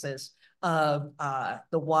many cases of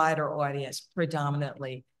the wider audience,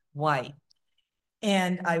 predominantly white.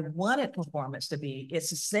 And I wanted performance to be,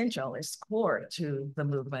 it's essential, it's core to the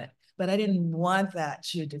movement, but I didn't want that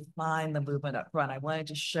to define the movement up front. I wanted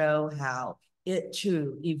to show how it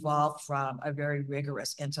too evolved from a very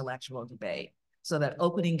rigorous intellectual debate. So that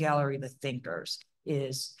opening gallery, the thinkers,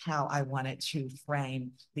 is how I wanted to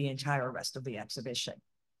frame the entire rest of the exhibition.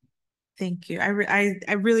 Thank you.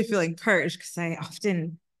 I really feel encouraged because I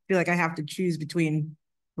often feel like I have to choose between,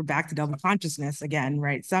 we're back to double consciousness again,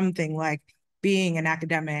 right? Something like being an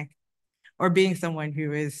academic or being someone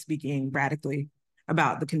who is speaking radically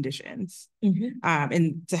about the conditions.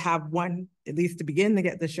 And to have one, at least to begin to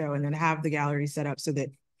get the show, and then have the gallery set up so that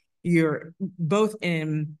you're both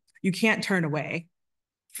you can't turn away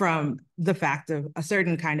from the fact of a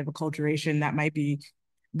certain kind of acculturation that might be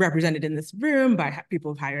represented in this room by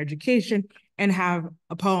people of higher education, and have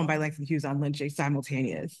a poem by Langston Hughes on lynching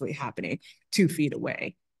simultaneously happening 2 feet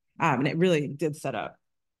away. And it really did set up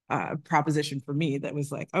a proposition for me that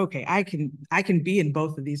was like, okay, I can be in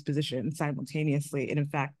both of these positions simultaneously. And in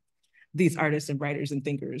fact, these artists and writers and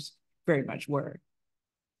thinkers very much were.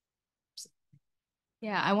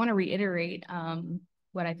 Yeah, I want to reiterate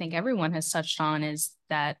what I think everyone has touched on, is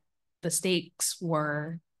that the stakes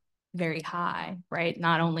were very high, right?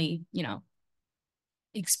 Not only,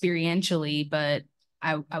 experientially, but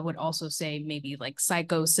I would also say maybe like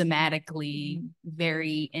psychosomatically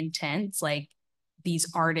very intense. Like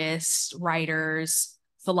these artists, writers,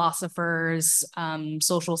 philosophers,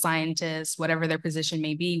 social scientists, whatever their position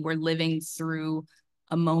may be, were living through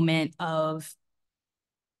a moment of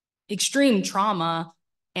extreme trauma,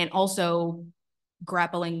 and also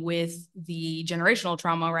grappling with the generational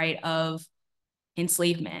trauma, right, of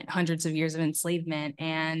enslavement, hundreds of years of enslavement.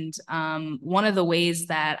 And one of the ways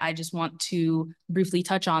that I just want to briefly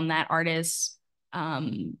touch on that artists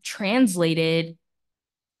translated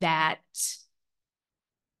that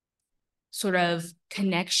sort of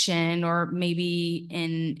connection, or maybe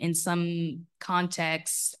in some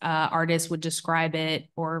contexts, artists would describe it,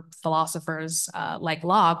 or philosophers like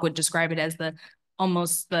Locke would describe it as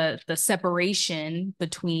almost the separation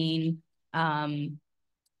between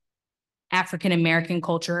African-American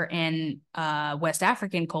culture and West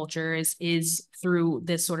African cultures is through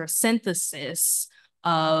this sort of synthesis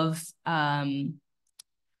of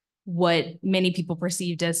what many people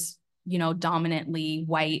perceived as, dominantly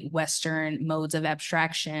white Western modes of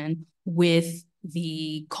abstraction with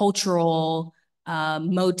the cultural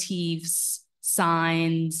motifs,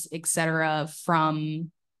 signs, etc.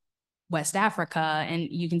 from West Africa. And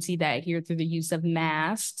you can see that here through the use of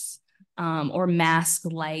masks or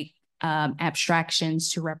mask-like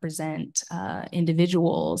abstractions to represent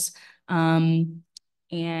individuals. And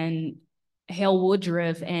Hale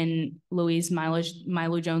Woodruff and Louise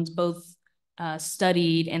Milo Jones both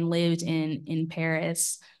studied and lived in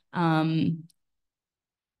Paris. And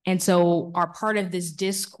so are part of this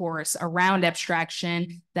discourse around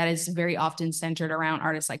abstraction that is very often centered around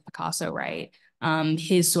artists like Picasso, right?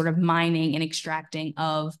 His sort of mining and extracting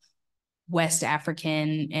of West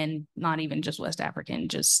African, and not even just West African,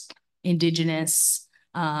 just indigenous,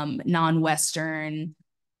 non-Western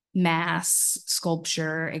mass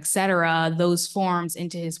sculpture, etc., those forms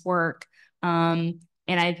into his work. And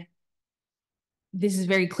this is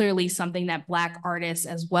very clearly something that Black artists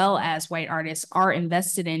as well as white artists are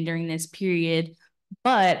invested in during this period.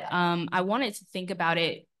 But I wanted to think about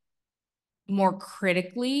it more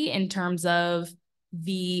critically in terms of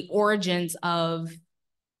the origins of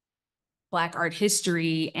Black art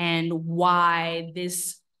history and why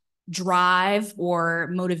this drive or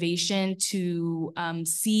motivation to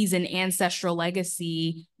seize an ancestral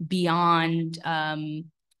legacy beyond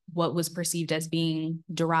what was perceived as being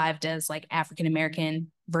derived as like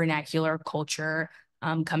African-American vernacular culture,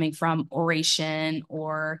 coming from oration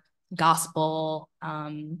or gospel,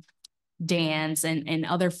 dance and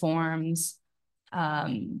other forms.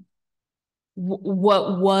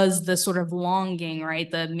 What was the sort of longing,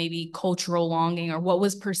 right? The maybe cultural longing, or what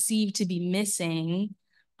was perceived to be missing,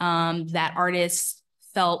 that artists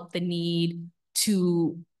felt the need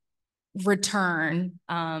to return,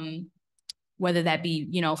 whether that be,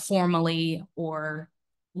 you know, formally or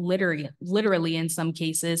literally in some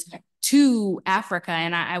cases, to Africa.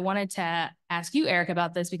 And I wanted to ask you, Eric,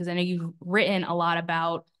 about this, because I know you've written a lot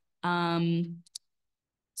about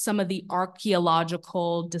some of the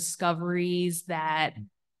archaeological discoveries that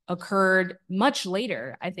occurred much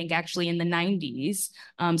later, I think actually in the 90s,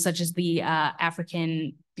 such as the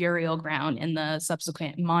African burial ground and the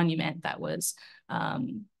subsequent monument that was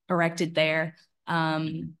erected there,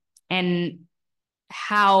 and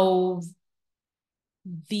how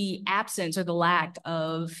the absence or the lack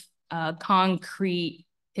of concrete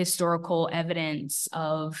historical evidence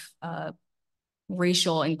of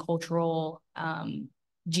racial and cultural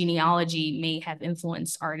genealogy may have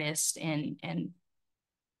influenced artists and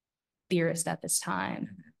theorists at this time.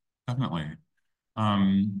 Definitely.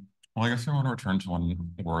 Well, I guess I want to return to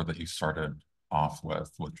one word that you started off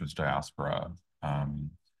with, which was diaspora,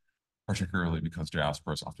 particularly because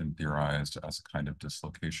diaspora is often theorized as a kind of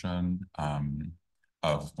dislocation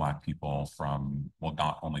of Black people from, well,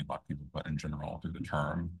 not only Black people, but in general through the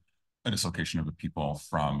term, a dislocation of the people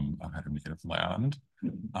from a kind of native land.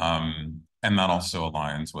 And that also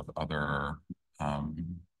aligns with other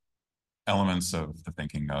elements of the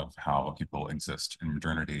thinking of how people exist in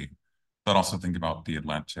modernity, but also think about the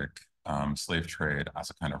Atlantic slave trade as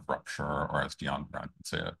a kind of rupture, or as Dion Brandt would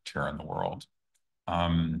say, a tear in the world.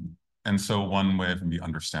 And so one way of maybe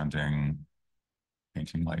understanding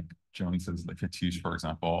painting like Jones's Les Fétiches, for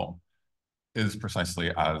example, is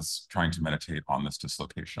precisely as trying to meditate on this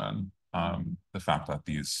dislocation. The fact that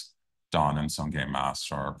these Dawn and Songye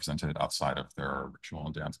masks are presented outside of their ritual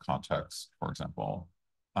and dance context, for example,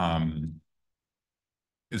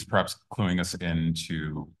 is perhaps cluing us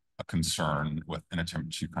into a concern with an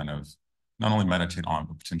attempt to kind of not only meditate on,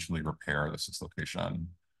 but potentially repair this dislocation.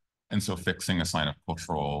 And so fixing a sign of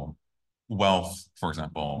cultural wealth, for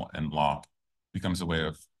example, in Locke, becomes a way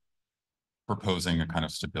of proposing a kind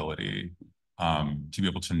of stability to be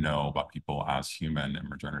able to know about people as human in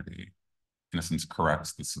modernity, in a sense,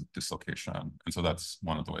 corrects this dislocation. And so that's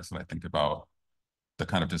one of the ways that I think about the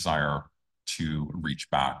kind of desire to reach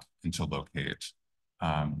back and to locate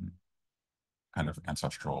kind of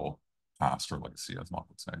ancestral past or legacy, as Locke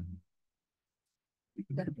would say.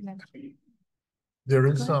 There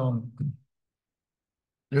is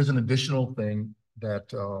there's an additional thing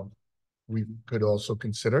that we could also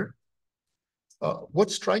consider.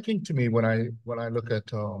 What's striking to me when I look at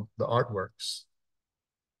the artworks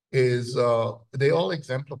is they all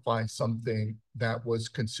exemplify something that was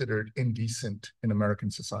considered indecent in American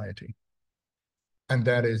society, and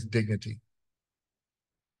that is dignity.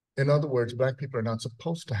 In other words, Black people are not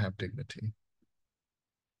supposed to have dignity.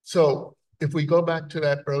 So if we go back to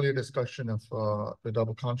that earlier discussion of the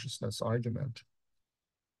double consciousness argument,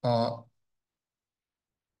 the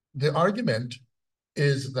argument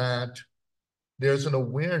is that there's an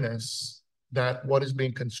awareness that what is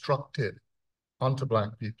being constructed onto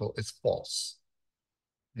Black people is false.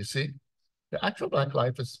 You see, the actual Black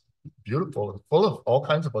life is beautiful and full of all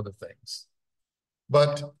kinds of other things.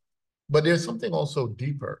 But there's something also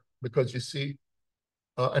deeper, because you see,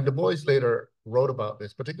 and Du Bois later wrote about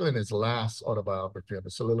this, particularly in his last autobiography of a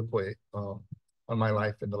soliloquy on my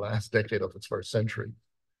life in the last decade of its first century.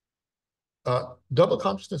 Double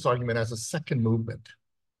consciousness argument has a second movement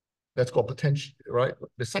that's called potential, right?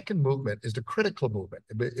 The second movement is the critical movement.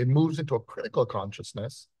 It moves into a critical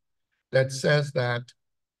consciousness that says that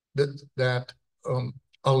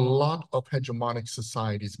a lot of hegemonic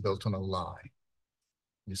society is built on a lie.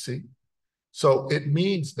 You see? So it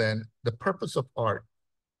means then the purpose of art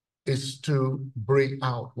is to bring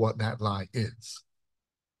out what that lie is.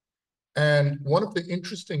 And one of the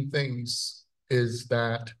interesting things is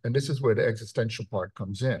that, and this is where the existential part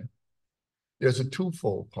comes in, there's a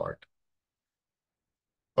twofold part.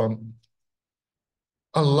 A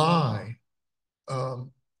lie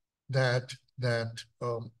that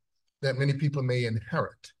many people may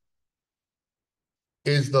inherit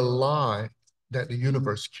is the lie that the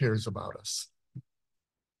universe cares about us.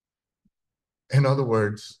 In other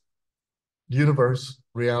words, the universe,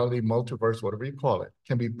 reality, multiverse, whatever you call it,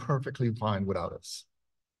 can be perfectly fine without us.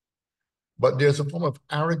 But there's a form of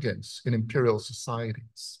arrogance in imperial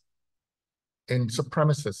societies in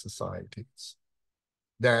supremacist societies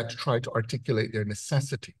that try to articulate their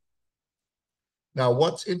necessity. Now,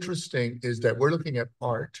 what's interesting is that we're looking at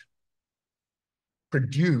art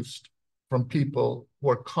produced from people who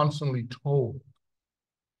are constantly told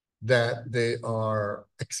that they are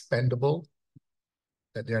expendable,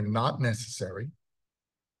 that they're not necessary,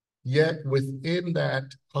 yet within that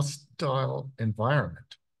hostile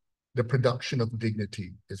environment, the production of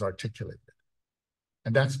dignity is articulated.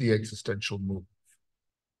 And that's the existential move,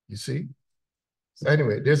 you see? So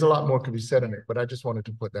anyway, there's a lot more to be said on it, but I just wanted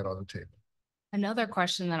to put that on the table. Another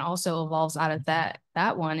question that also evolves out of that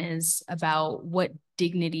one is about what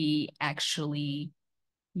dignity actually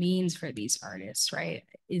means for these artists, right?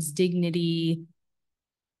 Is dignity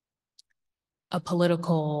a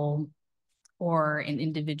political or an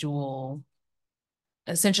individual,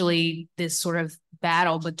 essentially this sort of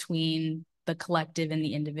battle between the collective and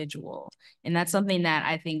the individual? And that's something that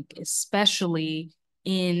I think, especially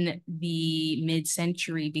in the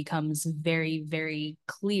mid-century, becomes very, very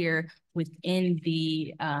clear within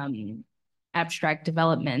the abstract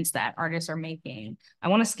developments that artists are making. I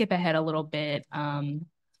want to skip ahead a little bit.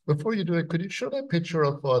 Before you do it, could you show that picture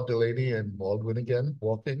of Delaney and Baldwin again,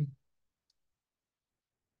 walking?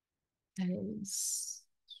 That is...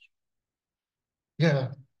 Yeah,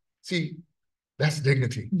 see, that's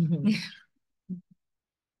dignity.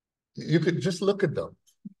 You could just look at them,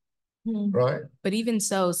 right? But even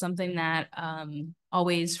so, something that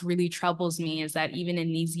always really troubles me is that even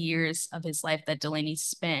in these years of his life that Delaney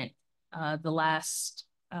spent, the last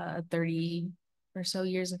 30 or so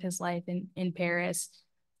years of his life in Paris,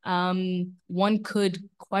 one could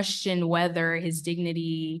question whether his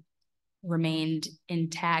dignity remained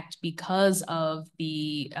intact because of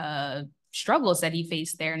the struggles that he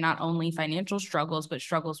faced there, not only financial struggles, but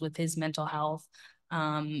struggles with his mental health,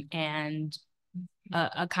 and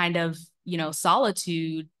a kind of,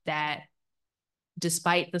 solitude that,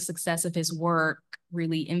 despite the success of his work,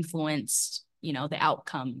 really influenced, the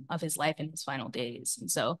outcome of his life in his final days. And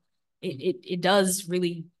so it does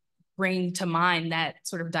really bring to mind that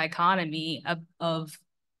sort of dichotomy of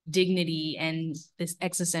dignity and this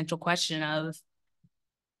existential question of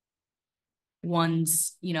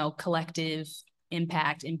one's, collective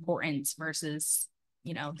impact, importance versus,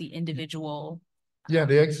 the individual. Yeah,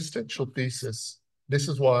 the existential thesis. This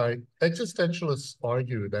is why existentialists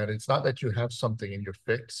argue that it's not that you have something and you're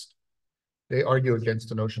fixed. They argue against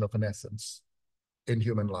the notion of an essence in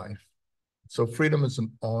human life. So freedom is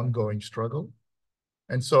an ongoing struggle.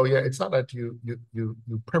 And so, yeah, it's not that you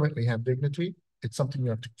permanently have dignity. It's something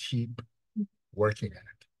you have to keep working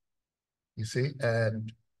at. You see?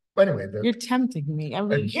 And anyway, you're tempting me. I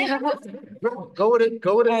mean, go with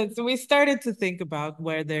it. So we started to think about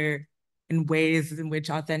whether in ways in which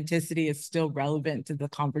authenticity is still relevant to the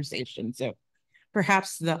conversation. So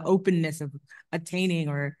perhaps the openness of attaining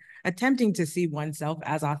or attempting to see oneself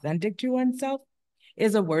as authentic to oneself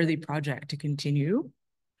is a worthy project to continue,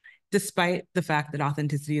 despite the fact that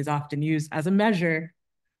authenticity is often used as a measure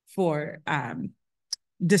for to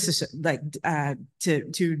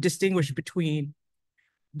distinguish between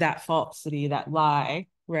that falsity, that lie,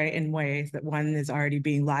 right, in ways that one is already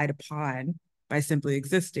being lied upon by simply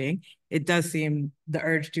existing. It does seem the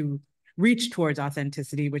urge to reach towards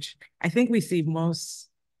authenticity, which I think we see most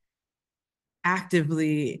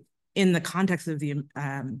actively in the context of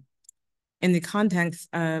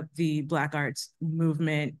the Black arts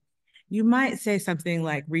movement. You might say something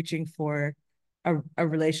like reaching for a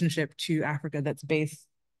relationship to Africa that's based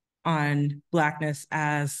on Blackness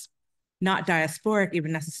as not diasporic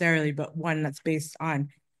even necessarily, but one that's based on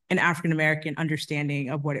an African-American understanding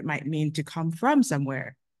of what it might mean to come from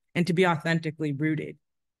somewhere and to be authentically rooted.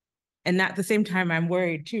 And at the same time, I'm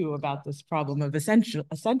worried too about this problem of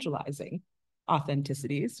essentializing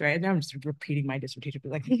authenticities, right? Now I'm just repeating my dissertation,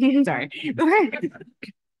 but like, sorry.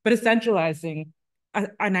 But essentializing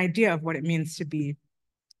an idea of what it means to be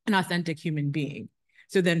an authentic human being.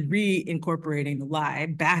 So then reincorporating the lie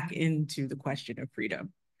back into the question of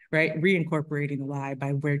freedom, right? Reincorporating the lie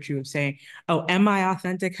by virtue of saying, oh, am I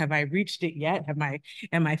authentic? Have I reached it yet?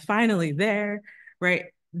 Am I finally there, right?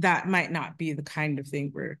 That might not be the kind of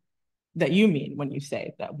thing that you mean when you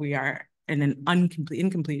say that we are in an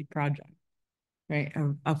incomplete project, right?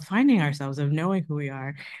 Of finding ourselves, of knowing who we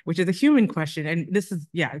are, which is a human question. And this is,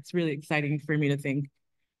 yeah, it's really exciting for me to think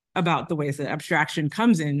about the ways that abstraction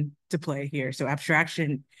comes into play here. So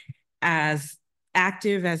abstraction, as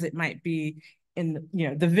active as it might be in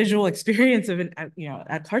the visual experience of a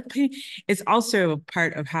art painting, is also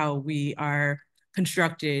part of how we are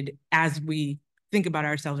constructed as we think about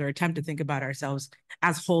ourselves or attempt to think about ourselves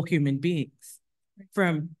as whole human beings,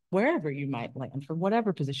 from wherever you might land, from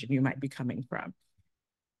whatever position you might be coming from.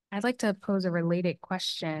 I'd like to pose a related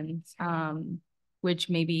question, which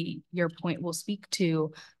maybe your point will speak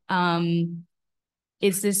to.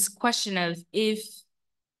 Is this question of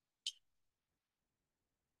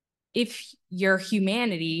if your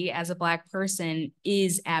humanity as a Black person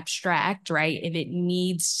is abstract, right? If it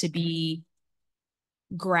needs to be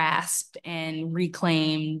grasped and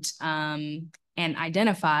reclaimed and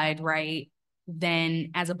identified, right?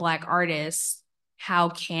 Then as a Black artist, how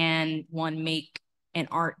can one make an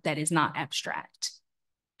art that is not abstract?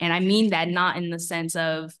 And I mean that not in the sense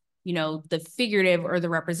of, you know, the figurative or the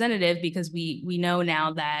representative, because we know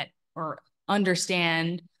now that, or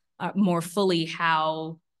understand more fully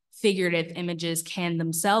how figurative images can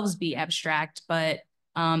themselves be abstract, but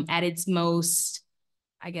at its most,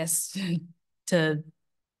 I guess, to,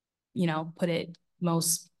 you know, put it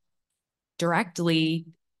most directly,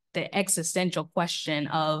 the existential question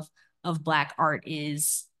of Black art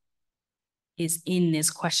is in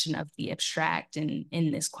this question of the abstract and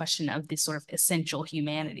in this question of this sort of essential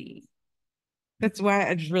humanity. That's why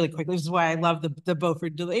I just really quickly, this is why I love the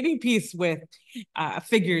Beaufort Delaney piece with a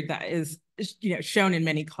figure that is, you know, shown in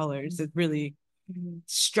many colors. It really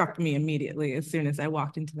struck me immediately as soon as I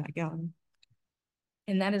walked into that gallery.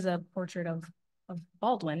 And that is a portrait of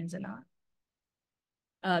Baldwin, is it not?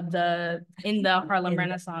 In the Harlem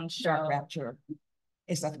Renaissance show. Dark Rapture.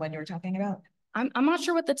 Is that the one you were talking about? I'm not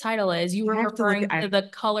sure what the title is. You were referring to the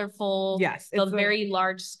colorful, yes, the very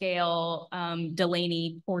large scale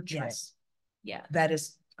Delaney portrait. Yes. Yeah. That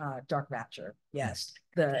is Dark Rapture. Yes.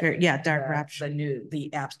 Dark Rapture. The nude,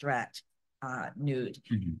 the abstract nude.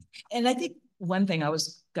 Mm-hmm. And I think one thing I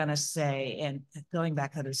was gonna say, and going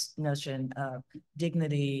back to this notion of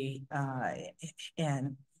dignity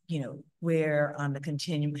and, you know, where on the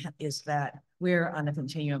continuum is that, where on the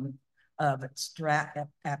continuum of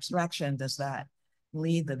abstraction does that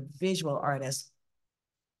lead the visual artist?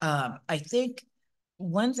 I think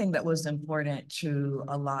one thing that was important to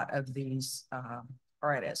a lot of these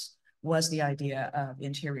artists was the idea of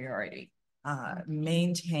interiority,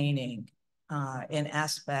 maintaining an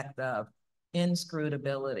aspect of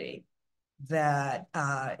inscrutability that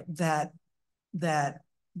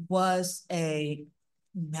was a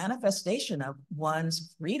manifestation of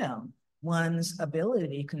one's freedom, one's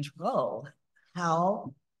ability to control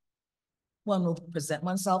how one will present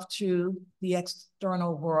oneself to the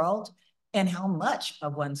external world and how much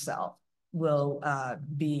of oneself will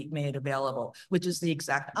be made available, which is the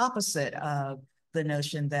exact opposite of the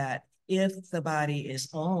notion that if the body is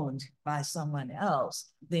owned by someone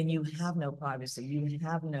else, then you have no privacy, you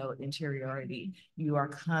have no interiority, you are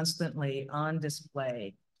constantly on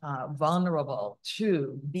display, vulnerable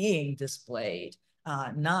to being displayed,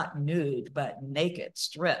 not nude, but naked,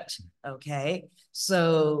 stripped, okay?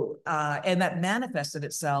 So, and that manifested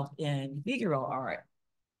itself in figural art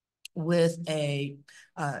with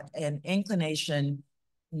an inclination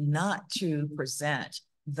not to present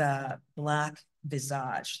the Black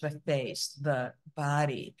visage, the face, the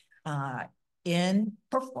body, in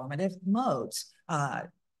performative modes,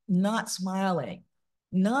 not smiling,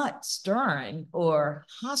 not stern or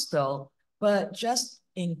hostile, but just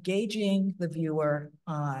engaging the viewer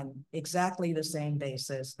on exactly the same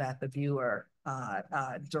basis that the viewer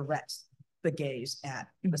directs the gaze at.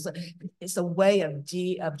 It's a way of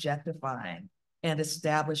de-objectifying and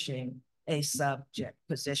establishing a subject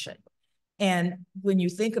position. And when you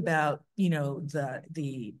think about, you know,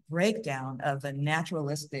 the breakdown of the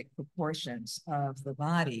naturalistic proportions of the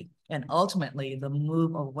body, and ultimately the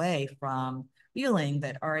move away from feeling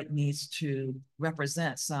that art needs to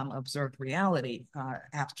represent some observed reality,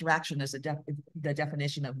 abstraction is the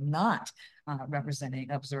definition of not representing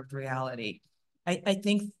observed reality. I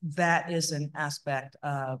think that is an aspect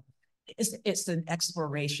of, it's an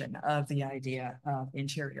exploration of the idea of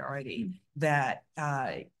interiority that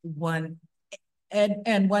one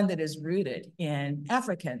that is rooted in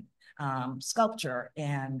African sculpture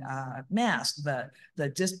and mask, the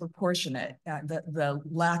disproportionate, the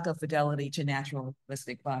lack of fidelity to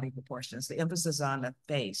naturalistic body proportions, the emphasis on the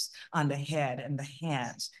face, on the head and the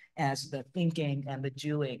hands as the thinking and the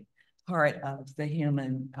doing part of the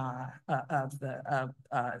human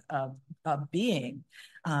of being.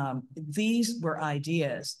 These were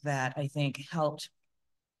ideas that I think helped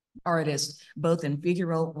artists both in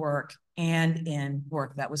figural work and in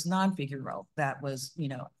work that was non-figural, that was, you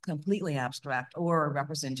know, completely abstract or a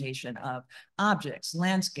representation of objects,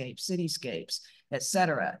 landscapes, cityscapes,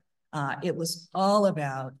 etc. It was all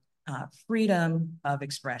about freedom of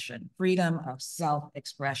expression, freedom of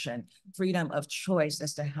self-expression, freedom of choice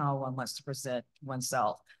as to how one wants to present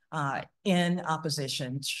oneself. in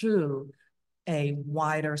opposition to a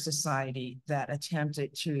wider society that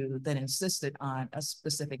insisted on a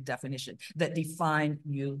specific definition that defined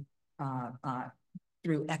you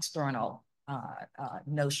through external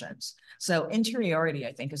notions. So interiority,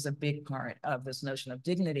 I think, is a big part of this notion of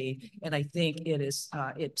dignity. And I think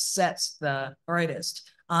it sets the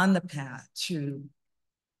artist on the path to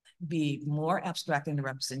be more abstract in the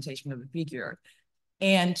representation of the figure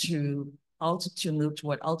and to move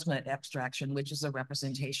toward ultimate abstraction, which is a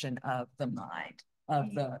representation of the mind,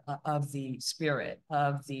 of the spirit,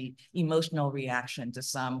 of the emotional reaction to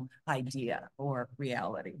some idea or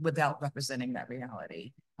reality without representing that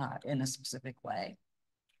reality in a specific way.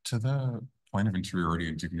 To the point of interiority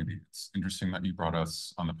and dignity, it's interesting that you brought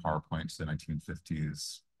us on the PowerPoint to the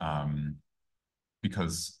 1950s,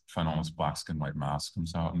 because Fanon's Black Skin, White Mask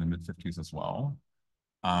comes out in the mid-50s as well.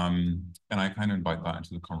 And I kind of invite that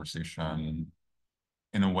into the conversation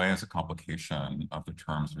in a way as a complication of the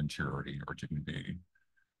terms of interiority or dignity,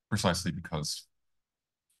 precisely because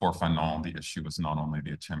for Fanon, the issue was not only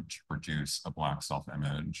the attempt to produce a Black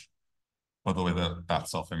self-image, but the way that that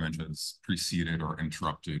self-image is preceded or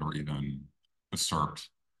interrupted or even usurped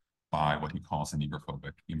by what he calls a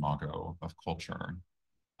negrophobic imago of culture.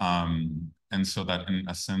 And so that in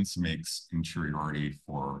a sense makes interiority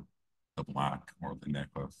for the Black or the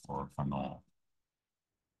Negro for Fanon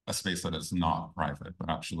a space that is not private, but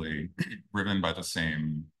actually driven by the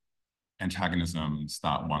same antagonisms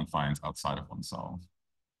that one finds outside of oneself.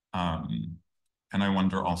 And I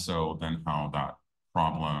wonder also then how that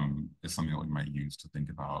problem is something that we might use to think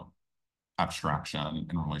about abstraction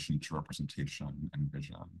in relation to representation and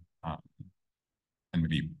vision. And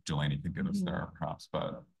maybe Delaney could get us there perhaps,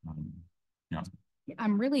 but yeah.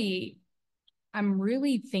 I'm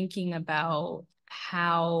really thinking about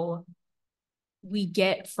how we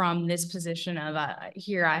get from this position of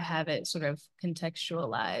here I have it sort of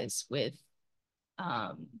contextualized with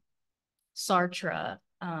Sartre,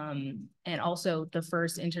 and also the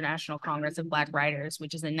first International Congress of Black Writers,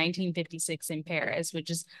 which is in 1956 in Paris, which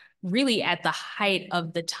is really at the height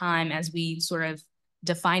of the time as we sort of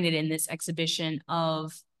define it in this exhibition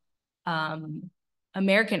of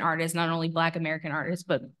American artists, not only Black American artists,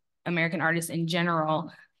 but American artists in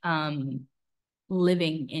general,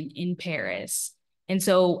 living in Paris. And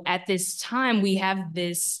so at this time, we have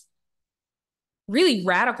this really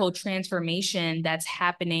radical transformation that's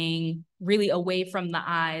happening really away from the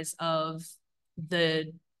eyes of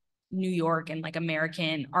the New York and like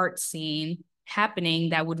American art scene happening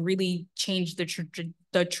that would really change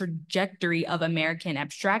the trajectory of American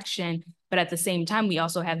abstraction. But at the same time, we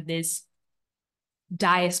also have this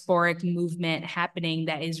diasporic movement happening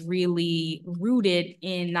that is really rooted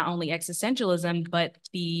in not only existentialism, but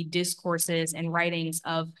the discourses and writings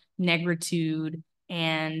of negritude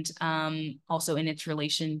and also in its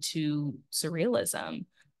relation to surrealism.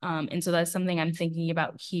 And so that's something I'm thinking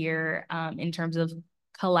about here in terms of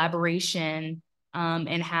collaboration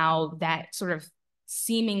and how that sort of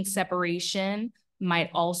seeming separation might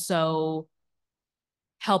also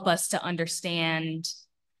help us to understand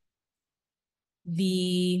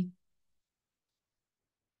the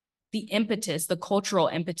impetus, the cultural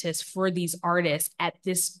impetus for these artists at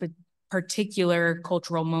this particular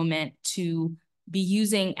cultural moment to be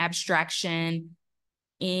using abstraction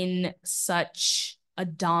in such a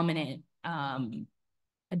dominant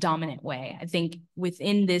way. I think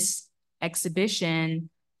within this exhibition,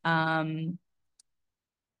 one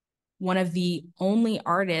of the only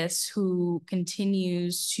artists who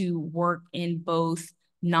continues to work in both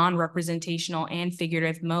non-representational and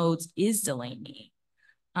figurative modes is Delaney.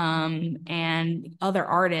 And other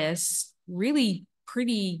artists really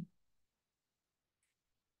pretty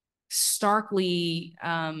starkly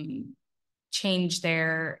change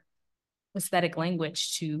their aesthetic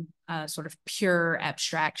language to sort of pure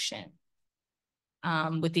abstraction,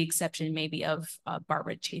 with the exception maybe of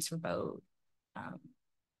Barbara Chase-Ribot.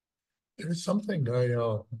 There's something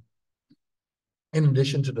in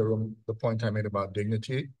addition to the point I made about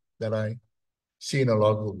dignity that I see in a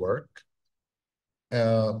lot of the work.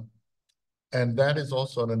 And that is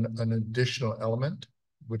also an additional element,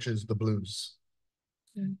 which is the blues.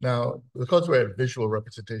 Now, because we're at visual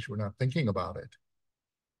representation, we're not thinking about it.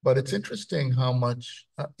 But it's interesting how much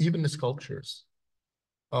even the sculptures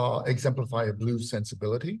exemplify a blues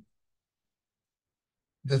sensibility.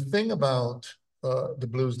 The thing about the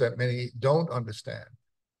blues that many don't understand,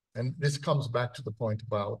 and this comes back to the point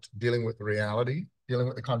about dealing with the reality, dealing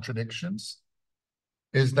with the contradictions,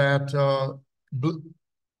 is that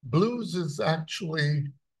blues is actually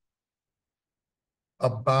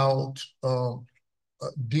about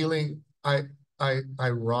dealing, I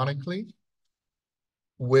ironically,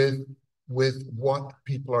 with what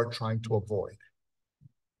people are trying to avoid.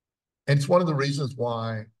 And it's one of the reasons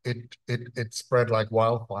why it spread like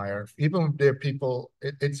wildfire. Even if there are people,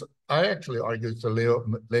 I actually argue it's a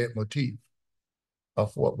leitmotif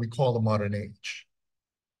of what we call the modern age.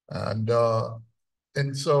 And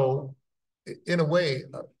so in a way,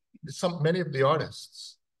 many of the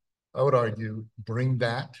artists, I would argue, bring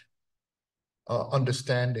that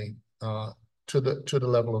understanding to the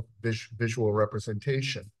level of visual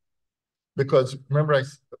representation. Because remember,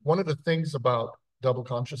 one of the things about double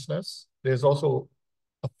consciousness, there's also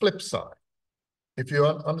a flip side. If you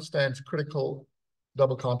understand critical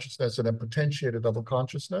double consciousness and then potentiated double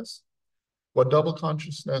consciousness, what double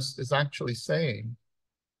consciousness is actually saying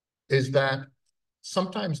is that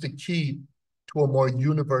sometimes the key to a more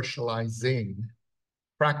universalizing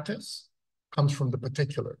practice comes from the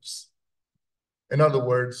particulars. In other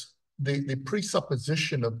words, the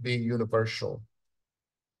presupposition of being universal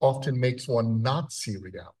often makes one not see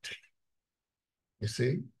reality. You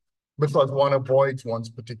see? Because one avoids one's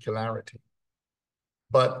particularity.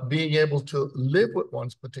 But being able to live with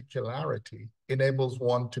one's particularity enables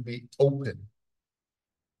one to be open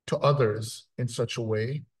to others in such a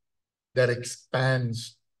way that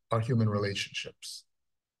expands our human relationships.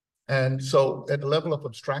 And so at the level of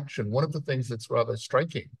abstraction, one of the things that's rather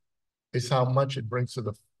striking is how much it brings to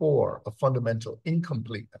the fore a fundamental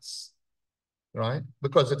incompleteness, right?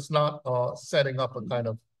 Because it's not setting up a kind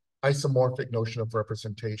of isomorphic notion of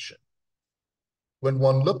representation. When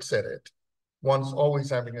one looks at it, one's always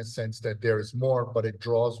having a sense that there is more, but it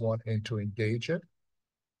draws one in to engage it.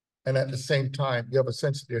 And at the same time, you have a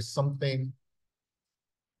sense that there's something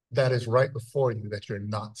that is right before you that you're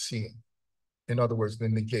not seeing. In other words, the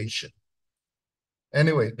negation.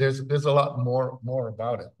 Anyway, there's a lot more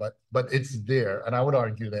about it, but it's there. And I would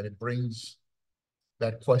argue that it brings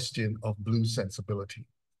that question of blue sensibility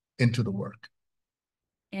into the work.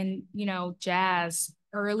 And, jazz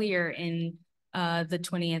earlier in the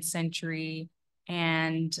 20th century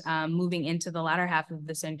and moving into the latter half of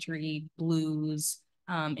the century, blues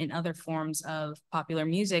and other forms of popular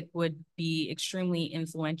music would be extremely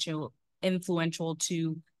influential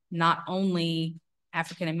to not only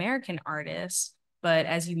African-American artists, but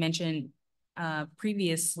as you mentioned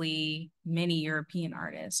previously, many European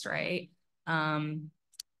artists, right?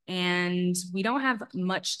 And we don't have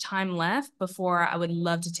much time left before I would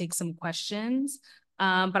love to take some questions.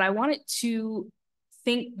 But I wanted to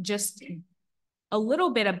think just a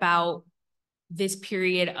little bit about this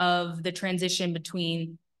period of the transition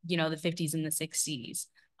between, the 50s and the 60s,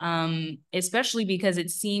 especially because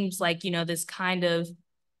it seems like, this kind of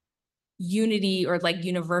unity or like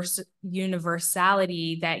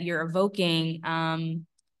universality that you're evoking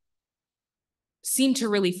seemed to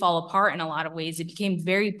really fall apart in a lot of ways. It became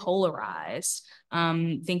very polarized,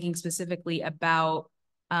 thinking specifically about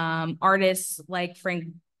artists like Frank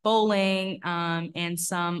Bowling and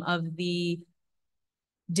some of the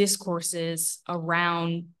discourses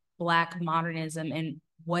around Black modernism and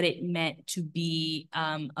what it meant to be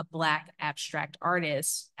a Black abstract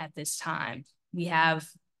artist at this time. We have,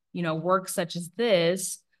 works such as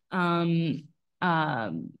this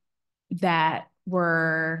that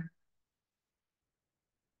were,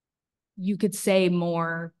 you could say,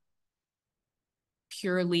 more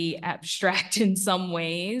purely abstract in some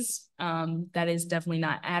ways. That is definitely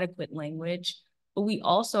not adequate language. But we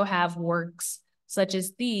also have works such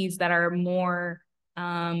as these that are more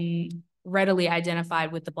readily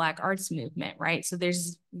identified with the Black arts movement, right? So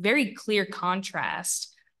there's very clear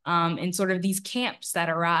contrast in sort of these camps that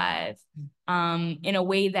arrive in a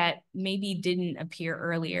way that maybe didn't appear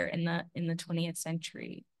earlier in the 20th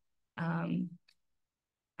century.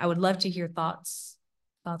 I would love to hear thoughts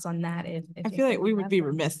on that. If I feel like we would be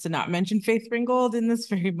remiss to not mention Faith Ringgold in this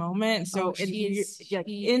very moment. So she's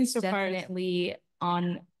definitely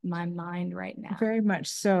on my mind right now. Very much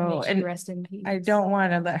so. And rest in peace. I don't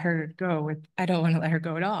want to let her go I don't want to let her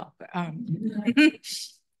go at all.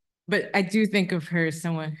 But I do think of her as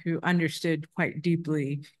someone who understood quite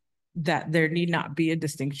deeply that there need not be a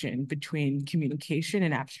distinction between communication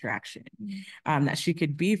and abstraction, that she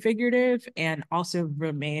could be figurative and also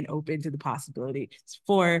remain open to the possibility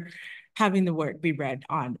for having the work be read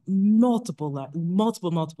on multiple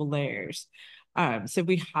layers. So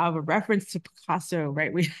we have a reference to Picasso,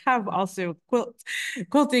 right? We have also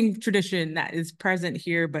quilting tradition that is present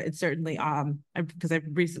here, but it's certainly, because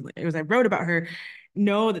I wrote about her,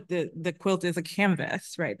 know that the quilt is a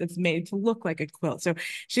canvas, right? That's made to look like a quilt. So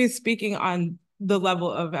she's speaking on the level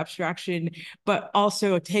of abstraction, but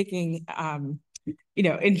also taking,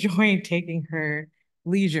 enjoying taking her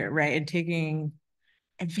leisure, right? And taking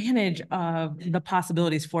advantage of the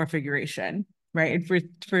possibilities for figuration, right? And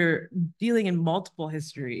for dealing in multiple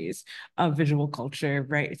histories of visual culture,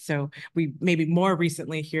 right? So we maybe more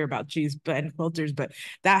recently hear about cheese and quilters, but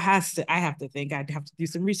that has to, I have to think, I'd have to do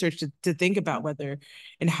some research to think about whether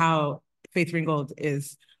and how Faith Ringgold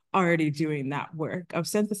is already doing that work of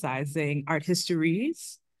synthesizing art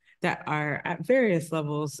histories that are at various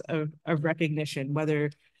levels of recognition,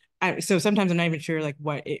 whether so sometimes I'm not even sure like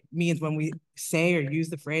what it means when we say or use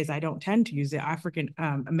the phrase. I don't tend to use the African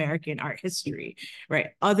American art history, right?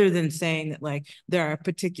 Other than saying that like there are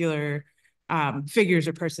particular figures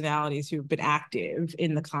or personalities who've been active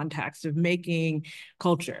in the context of making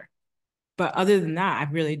culture. But other than that,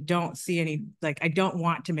 I really don't see any, like, I don't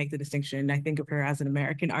want to make the distinction. I think of her as an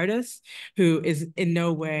American artist who is in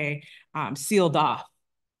no way sealed off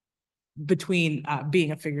between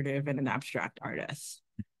being a figurative and an abstract artist.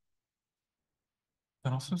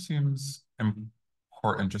 That also seems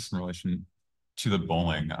important just in relation to the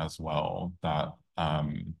bowling as well, that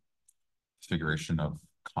figuration of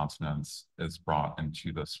consonants is brought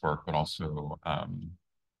into this work, but also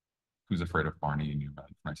Who's Afraid of Barney Newman,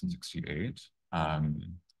 1968,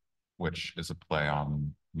 which is a play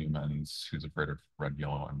on Newman's Who's Afraid of Red,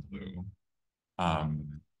 Yellow, and Blue.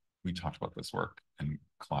 We talked about this work in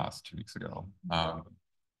class 2 weeks ago.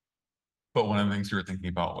 But one of the things we were thinking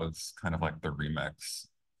about was kind of like the remix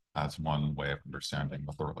as one way of understanding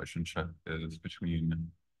what the relationship is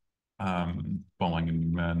between bowling and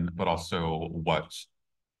Newman, but also what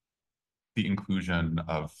the inclusion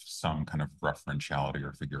of some kind of referentiality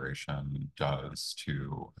or figuration does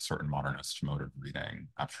to a certain modernist mode of reading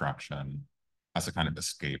abstraction as a kind of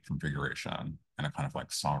escape from figuration and a kind of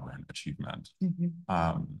like sovereign achievement.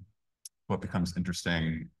 What becomes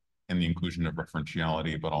interesting in the inclusion of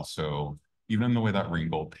referentiality, but also even in the way that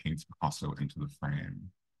Ringgold paints Picasso into the frame,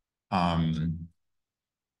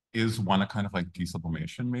 is one a kind of like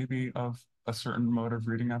desublimation maybe of a certain mode of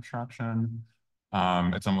reading abstraction.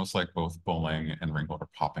 It's almost like both Bowling and Ringgold are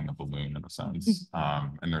popping a balloon in a sense.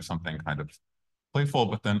 And there's something kind of playful,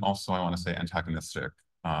 but then also I want to say antagonistic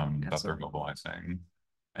that they're mobilizing.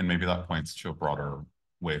 And maybe that points to a broader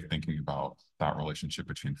way of thinking about that relationship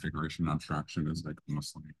between figuration and abstraction is like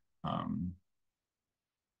almost like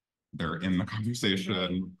they're in the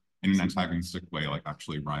conversation in an antagonistic way, like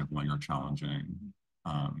actually rivaling or challenging,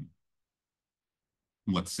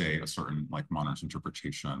 let's say, a certain like modernist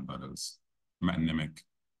interpretation that is metonymic,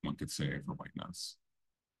 one could say, for whiteness.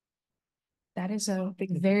 That is a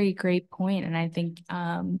very great point, and I think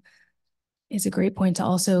it's a great point to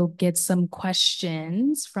also get some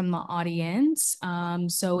questions from the audience.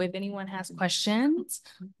 So if anyone has questions,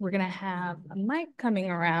 we're gonna have a mic coming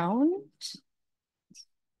around.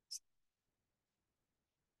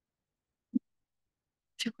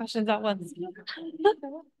 Two questions at once.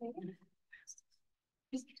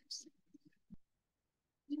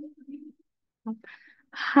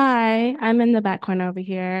 Hi, I'm in the back corner over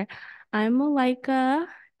here. I'm Malika.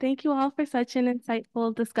 Thank you all for such an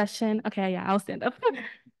insightful discussion. Okay, yeah, I'll stand up.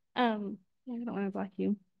 I don't want to block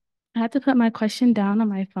you. I had to put my question down on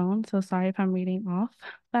my phone, so sorry if I'm reading off.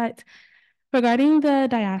 But regarding the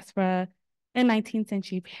diaspora in 19th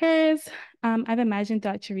century Paris, I've imagined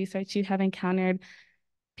throughout your research you have encountered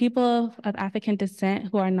people of African descent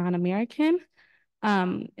who are non-American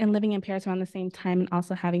and living in Paris around the same time and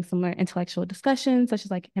also having similar intellectual discussions, such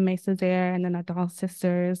as like Aimé Césaire and the Nadal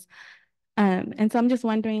sisters. And so I'm just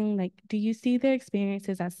wondering, like, do you see their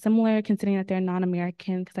experiences as similar, considering that they're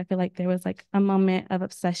non-American? Because I feel like there was like a moment of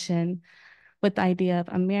obsession with the idea of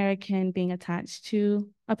American being attached to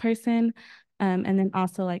a person. And then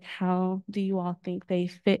also, like, how do you all think they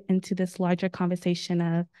fit into this larger conversation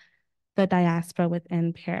of the diaspora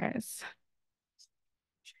within Paris?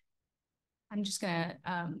 I'm just gonna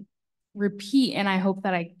repeat, and I hope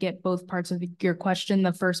that I get both parts of your question.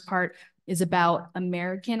 The first part is about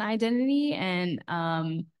American identity and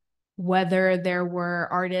whether there were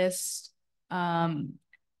artists, I'm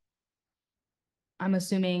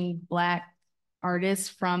assuming Black artists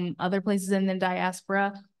from other places in the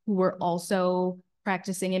diaspora who were also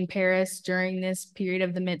practicing in Paris during this period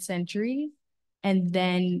of the mid-century. And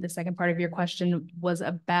then the second part of your question was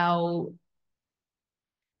about...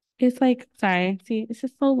 It's like, sorry, see, it's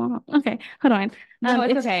just so long. Okay, hold on. No,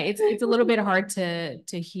 it's okay. It's a little bit hard to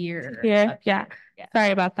hear. Yeah.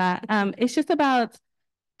 Sorry about that. It's just about,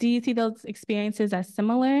 do you see those experiences as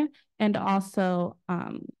similar? And also,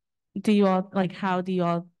 do you all, like, how do you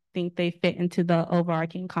all think they fit into the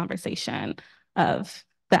overarching conversation of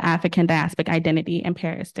the African diasporic identity in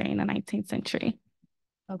Paris during the 19th century?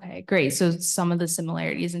 Okay, great. So some of the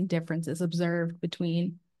similarities and differences observed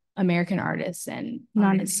between American artists and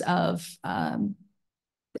artists of the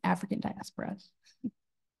African diaspora.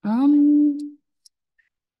 Would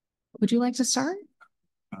you like to start?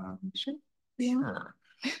 Sure. Sure.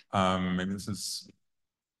 Maybe this is,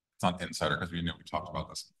 it's not insider because we talked about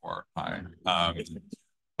this before. Hi.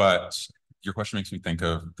 But your question makes me think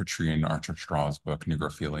of Patrine Archer-Straw's book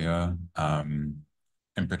Negrophilia.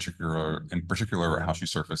 In particular, how she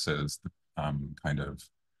surfaces the kind of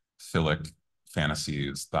philic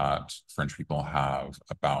fantasies that French people have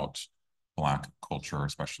about Black culture,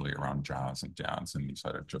 especially around jazz and dance. And you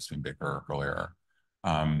cited Josephine Baker earlier.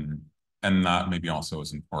 And that maybe also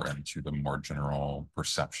is important to the more general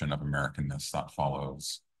perception of Americanness that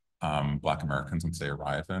follows Black Americans once they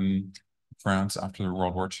arrive in France after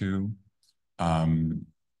World War II.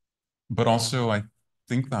 But also, I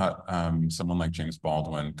think that someone like James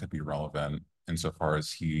Baldwin could be relevant insofar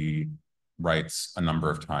as he writes a number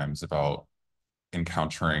of times about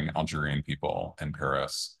encountering Algerian people in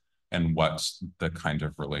Paris and what the kind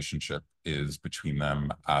of relationship is between them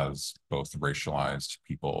as both racialized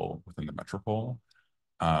people within the metropole.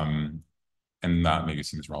 And that maybe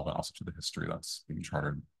seems relevant also to the history that's being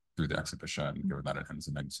charted through the exhibition, given that it ends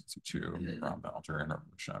in 1962 around the Algerian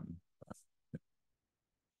Revolution.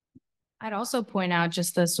 I'd also point out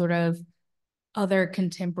just the sort of other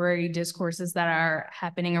contemporary discourses that are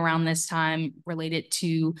happening around this time related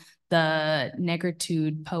to the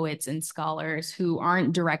negritude poets and scholars who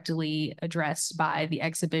aren't directly addressed by the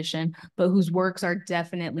exhibition, but whose works are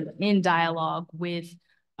definitely in dialogue with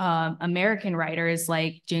American writers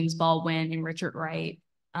like James Baldwin and Richard Wright,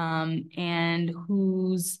 and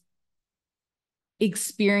whose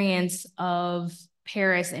experience of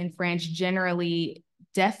Paris and France generally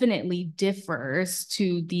definitely differs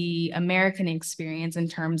to the American experience in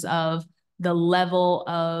terms of the level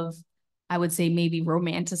of, I would say, maybe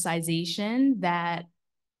romanticization that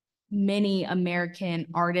many American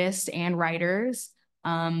artists and writers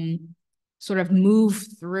sort of move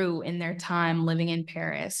through in their time living in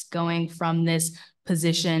Paris, going from this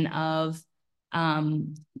position of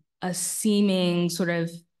a seeming sort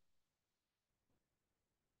of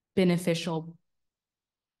beneficial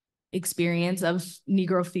experience of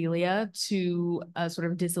negrophilia to a sort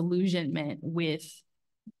of disillusionment with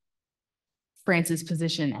France's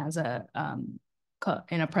position as an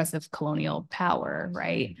oppressive colonial power,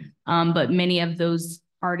 right? But many of those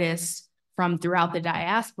artists from throughout the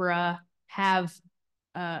diaspora have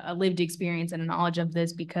a lived experience and a knowledge of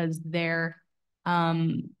this because their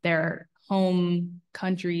home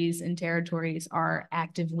countries and territories are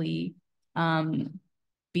actively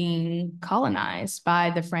being colonized by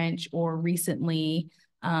the French or recently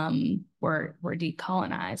were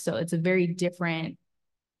decolonized. So it's a very different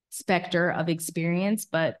specter of experience,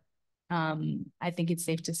 but I think it's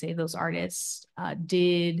safe to say those artists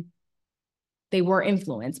they were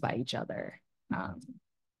influenced by each other.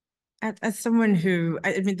 As someone who,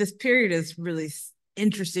 I mean, this period is really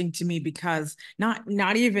interesting to me because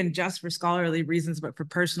not even just for scholarly reasons, but for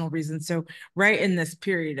personal reasons. So right in this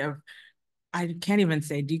period of, I can't even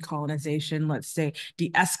say decolonization, let's say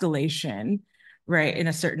de-escalation, right, in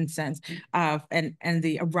a certain sense, of and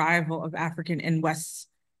the arrival of African and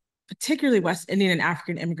particularly West Indian and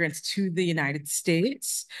African immigrants to the United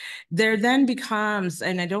States, there then becomes,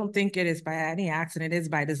 and I don't think it is by any accident, it is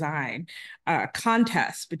by design, a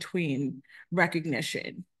contest between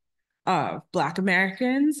recognition of Black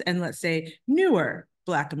Americans and, let's say, newer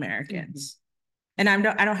Black Americans. And I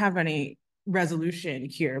don't have any resolution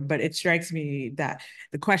here, but it strikes me that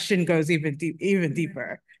the question goes even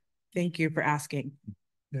deeper. Thank you for asking.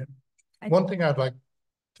 Yeah. One thing I'd like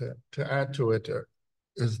to add to it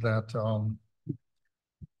is that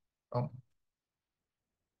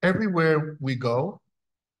everywhere we go,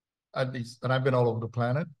 at least, and I've been all over the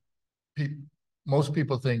planet, most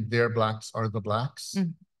people think their Blacks are the Blacks.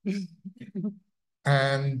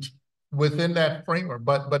 And within that framework,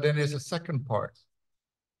 but then there's a second part,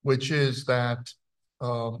 which is that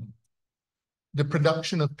the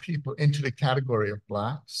production of people into the category of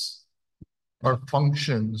Blacks are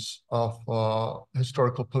functions of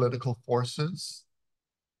historical political forces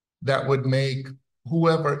that would make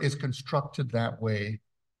whoever is constructed that way,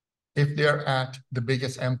 if they're at the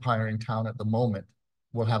biggest empire in town at the moment,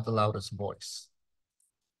 will have the loudest voice.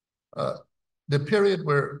 The period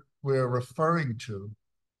we're referring to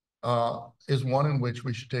is one in which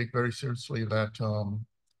we should take very seriously that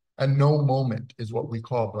at no moment is what we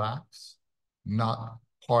call Blacks not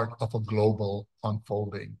part of a global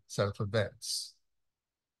unfolding set of events.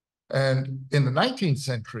 And in the 19th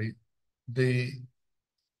century, the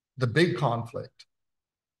big conflict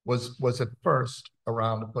was at first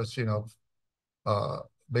around the question of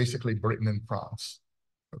basically Britain and France,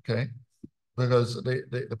 okay? Because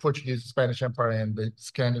the Portuguese, Spanish Empire and the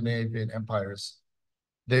Scandinavian empires,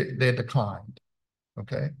 they declined,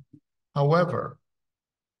 okay? However,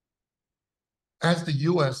 as the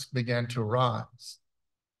US began to rise,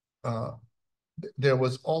 there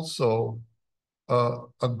was also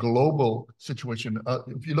a global situation.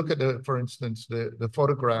 If you look at for instance, the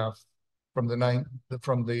photograph from the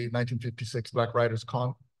 1956 Black Writers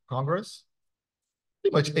Congress,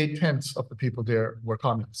 pretty much 8/10 of the people there were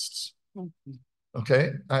communists.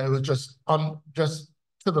 Okay, and it was just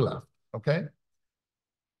to the left. Okay,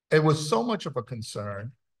 it was so much of a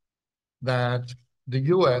concern that the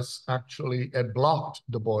U.S. actually had blocked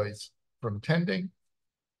Du Bois from attending,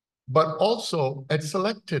 but also had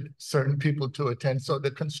selected certain people to attend. So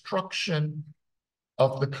the construction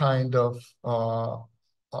of the kind of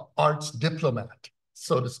arts diplomat,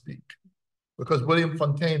 so to speak, because William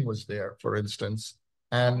Fontaine was there, for instance,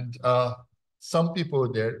 and some people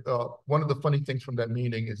were there. One of the funny things from that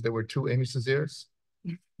meeting is there were two Amy Césaires.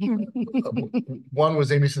 One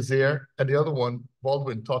was Amy Césaire, and the other one,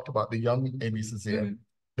 Baldwin talked about the young Amy Césaire.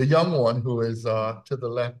 The young one, who is to the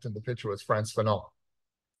left in the picture, was Frantz Fanon.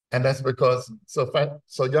 And that's because, so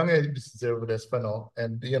young Amy Césaire over there's Fanon,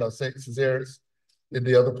 and Césaire's in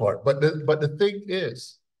the other part. But the thing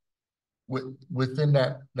is, within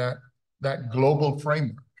that global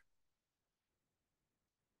framework,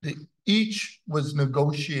 each was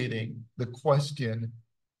negotiating the question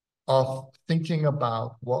of thinking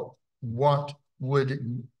about what would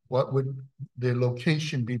the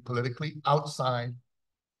location be politically outside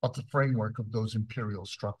of the framework of those imperial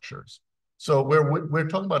structures. So we're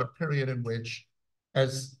talking about a period in which,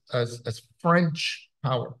 as French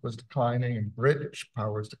power was declining and British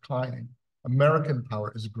power is declining, American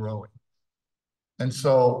power is growing. And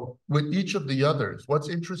so with each of the others, what's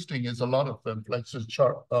interesting is a lot of them, like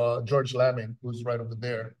George Lamming, who's right over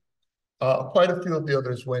there, quite a few of the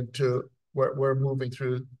others were moving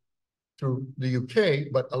through the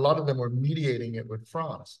UK, but a lot of them were mediating it with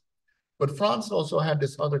France. But France also had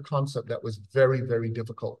this other concept that was very, very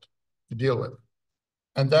difficult to deal with.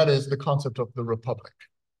 And that is the concept of the Republic.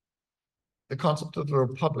 The concept of the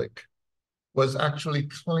Republic was actually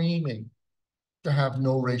claiming to have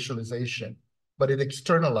no racialization, but it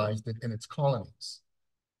externalized it in its colonies.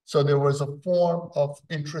 So there was a form of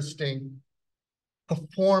interesting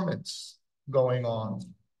performance going on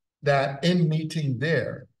that in meeting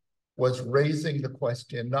there was raising the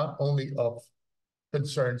question not only of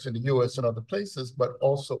concerns in the US and other places, but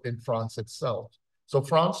also in France itself. So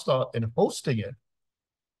France thought in hosting it,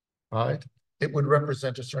 right, it would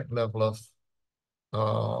represent a certain level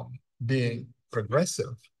of being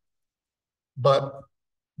progressive. But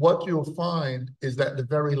what you'll find is that the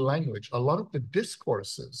very language, a lot of the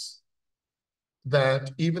discourses that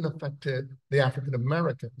even affected the African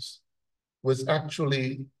Americans was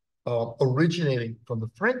actually originating from the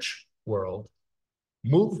French world,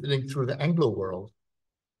 moving through the Anglo world,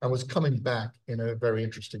 and was coming back in a very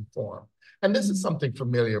interesting form. And this is something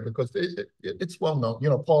familiar because it's well known.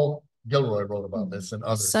 Paul Gilroy wrote about this and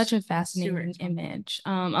others. Such a fascinating image.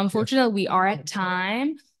 Unfortunately, we are at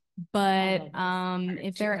time, but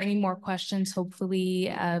if there are any more questions, hopefully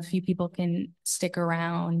a few people can stick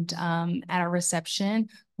around at our reception.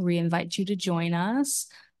 We invite you to join us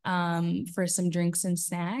for some drinks and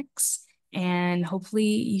snacks. And hopefully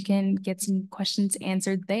you can get some questions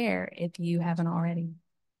answered there if you haven't already.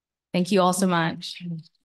 Thank you all so much.